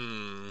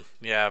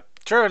 Yeah,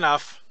 true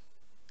enough.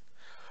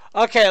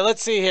 Okay,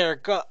 let's see here.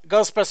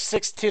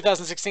 Ghostbusters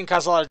 2016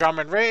 caused a lot of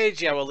drama and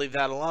rage. Yeah, we'll leave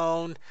that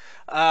alone.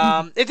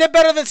 It did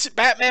better than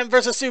Batman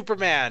vs.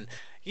 Superman.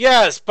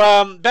 Yes,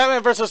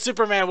 Batman vs.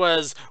 Superman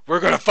was, we're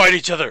gonna fight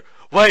each other.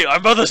 Wait,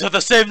 our mothers have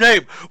the same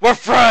name. We're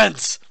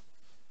friends.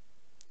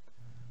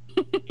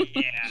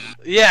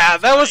 Yeah,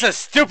 that was the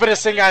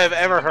stupidest thing I have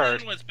ever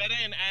heard. It was better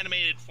in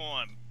animated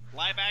form.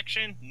 Live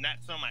action, not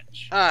so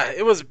much.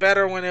 It was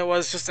better when it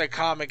was just a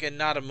comic and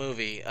not a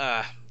movie.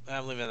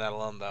 I'm leaving that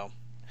alone, though.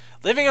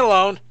 Leaving it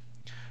alone.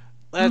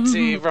 Let's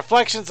see.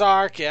 Reflections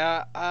arc,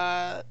 yeah.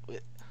 I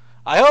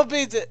hope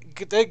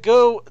they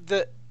go...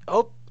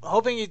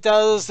 Hoping he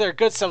does their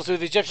good stuff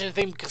with Egyptian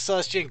themed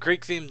Celestia and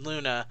Greek themed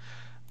Luna.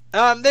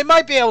 They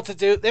might be able to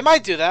do. They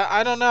might do that.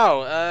 I don't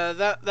know.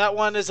 That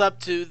one is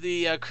up to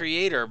the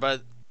creator,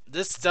 but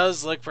this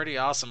does look pretty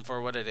awesome for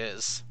what it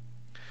is,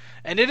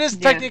 and it is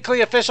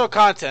technically official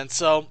content,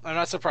 so I'm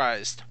not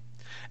surprised.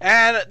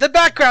 And the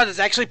background is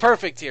actually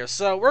perfect here,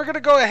 so we're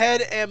gonna go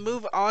ahead and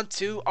move on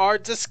to our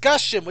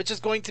discussion, which is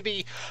going to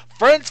be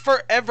Friends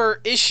Forever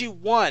Issue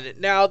 1.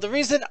 Now, the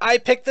reason I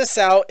picked this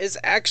out is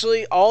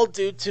actually all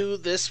due to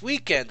this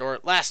weekend, or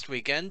last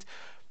weekend.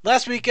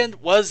 Last weekend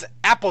was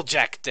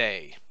Applejack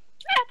Day.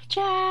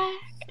 Applejack!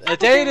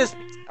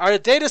 A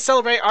day to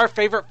celebrate our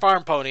favorite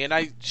farm pony, and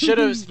I should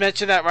have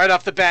mentioned that right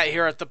off the bat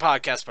here at the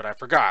podcast, but I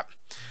forgot.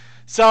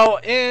 So,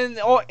 in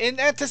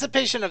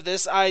anticipation of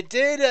this, I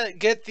did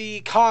get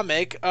the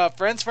comic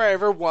Friends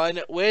Forever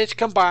 1, which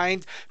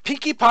combined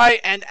Pinkie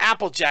Pie and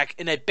Applejack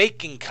in a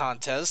baking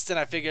contest, and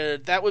I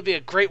figured that would be a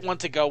great one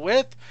to go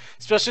with,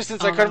 especially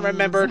since I couldn't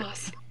remember.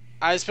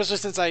 Especially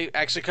since I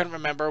actually couldn't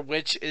remember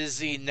which is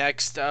the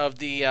next of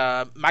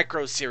the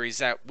micro series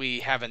that we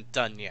haven't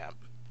done yet.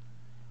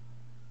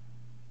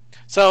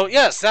 So,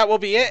 yes, that will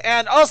be it.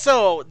 And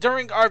also,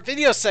 during our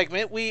video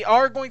segment, we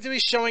are going to be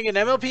showing an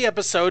MLP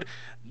episode,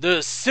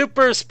 the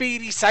Super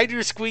Speedy Cider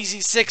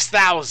Squeezy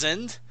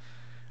 6000,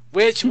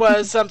 which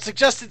was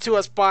suggested to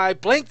us by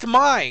Blanked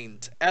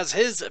Mind as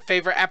his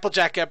favorite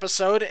Applejack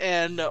episode,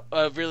 and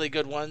a really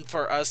good one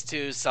for us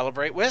to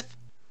celebrate with.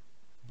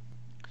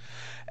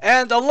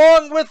 And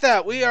along with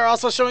that, we are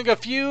also showing a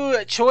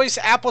few choice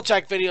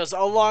Applejack videos,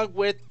 along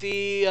with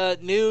the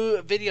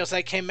new videos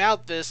that came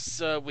out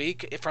this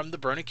week from the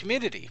Brony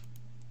community.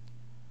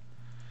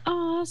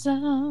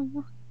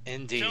 Awesome.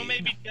 Indeed. Show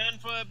may be done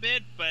for a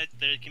bit, but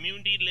the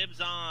community lives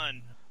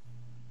on.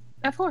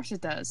 Of course it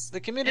does. The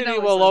community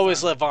will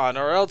always live on,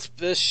 or else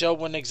this show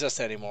wouldn't exist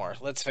anymore.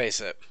 Let's face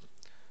it.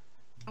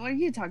 What are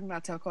you talking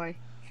about, Tokoi?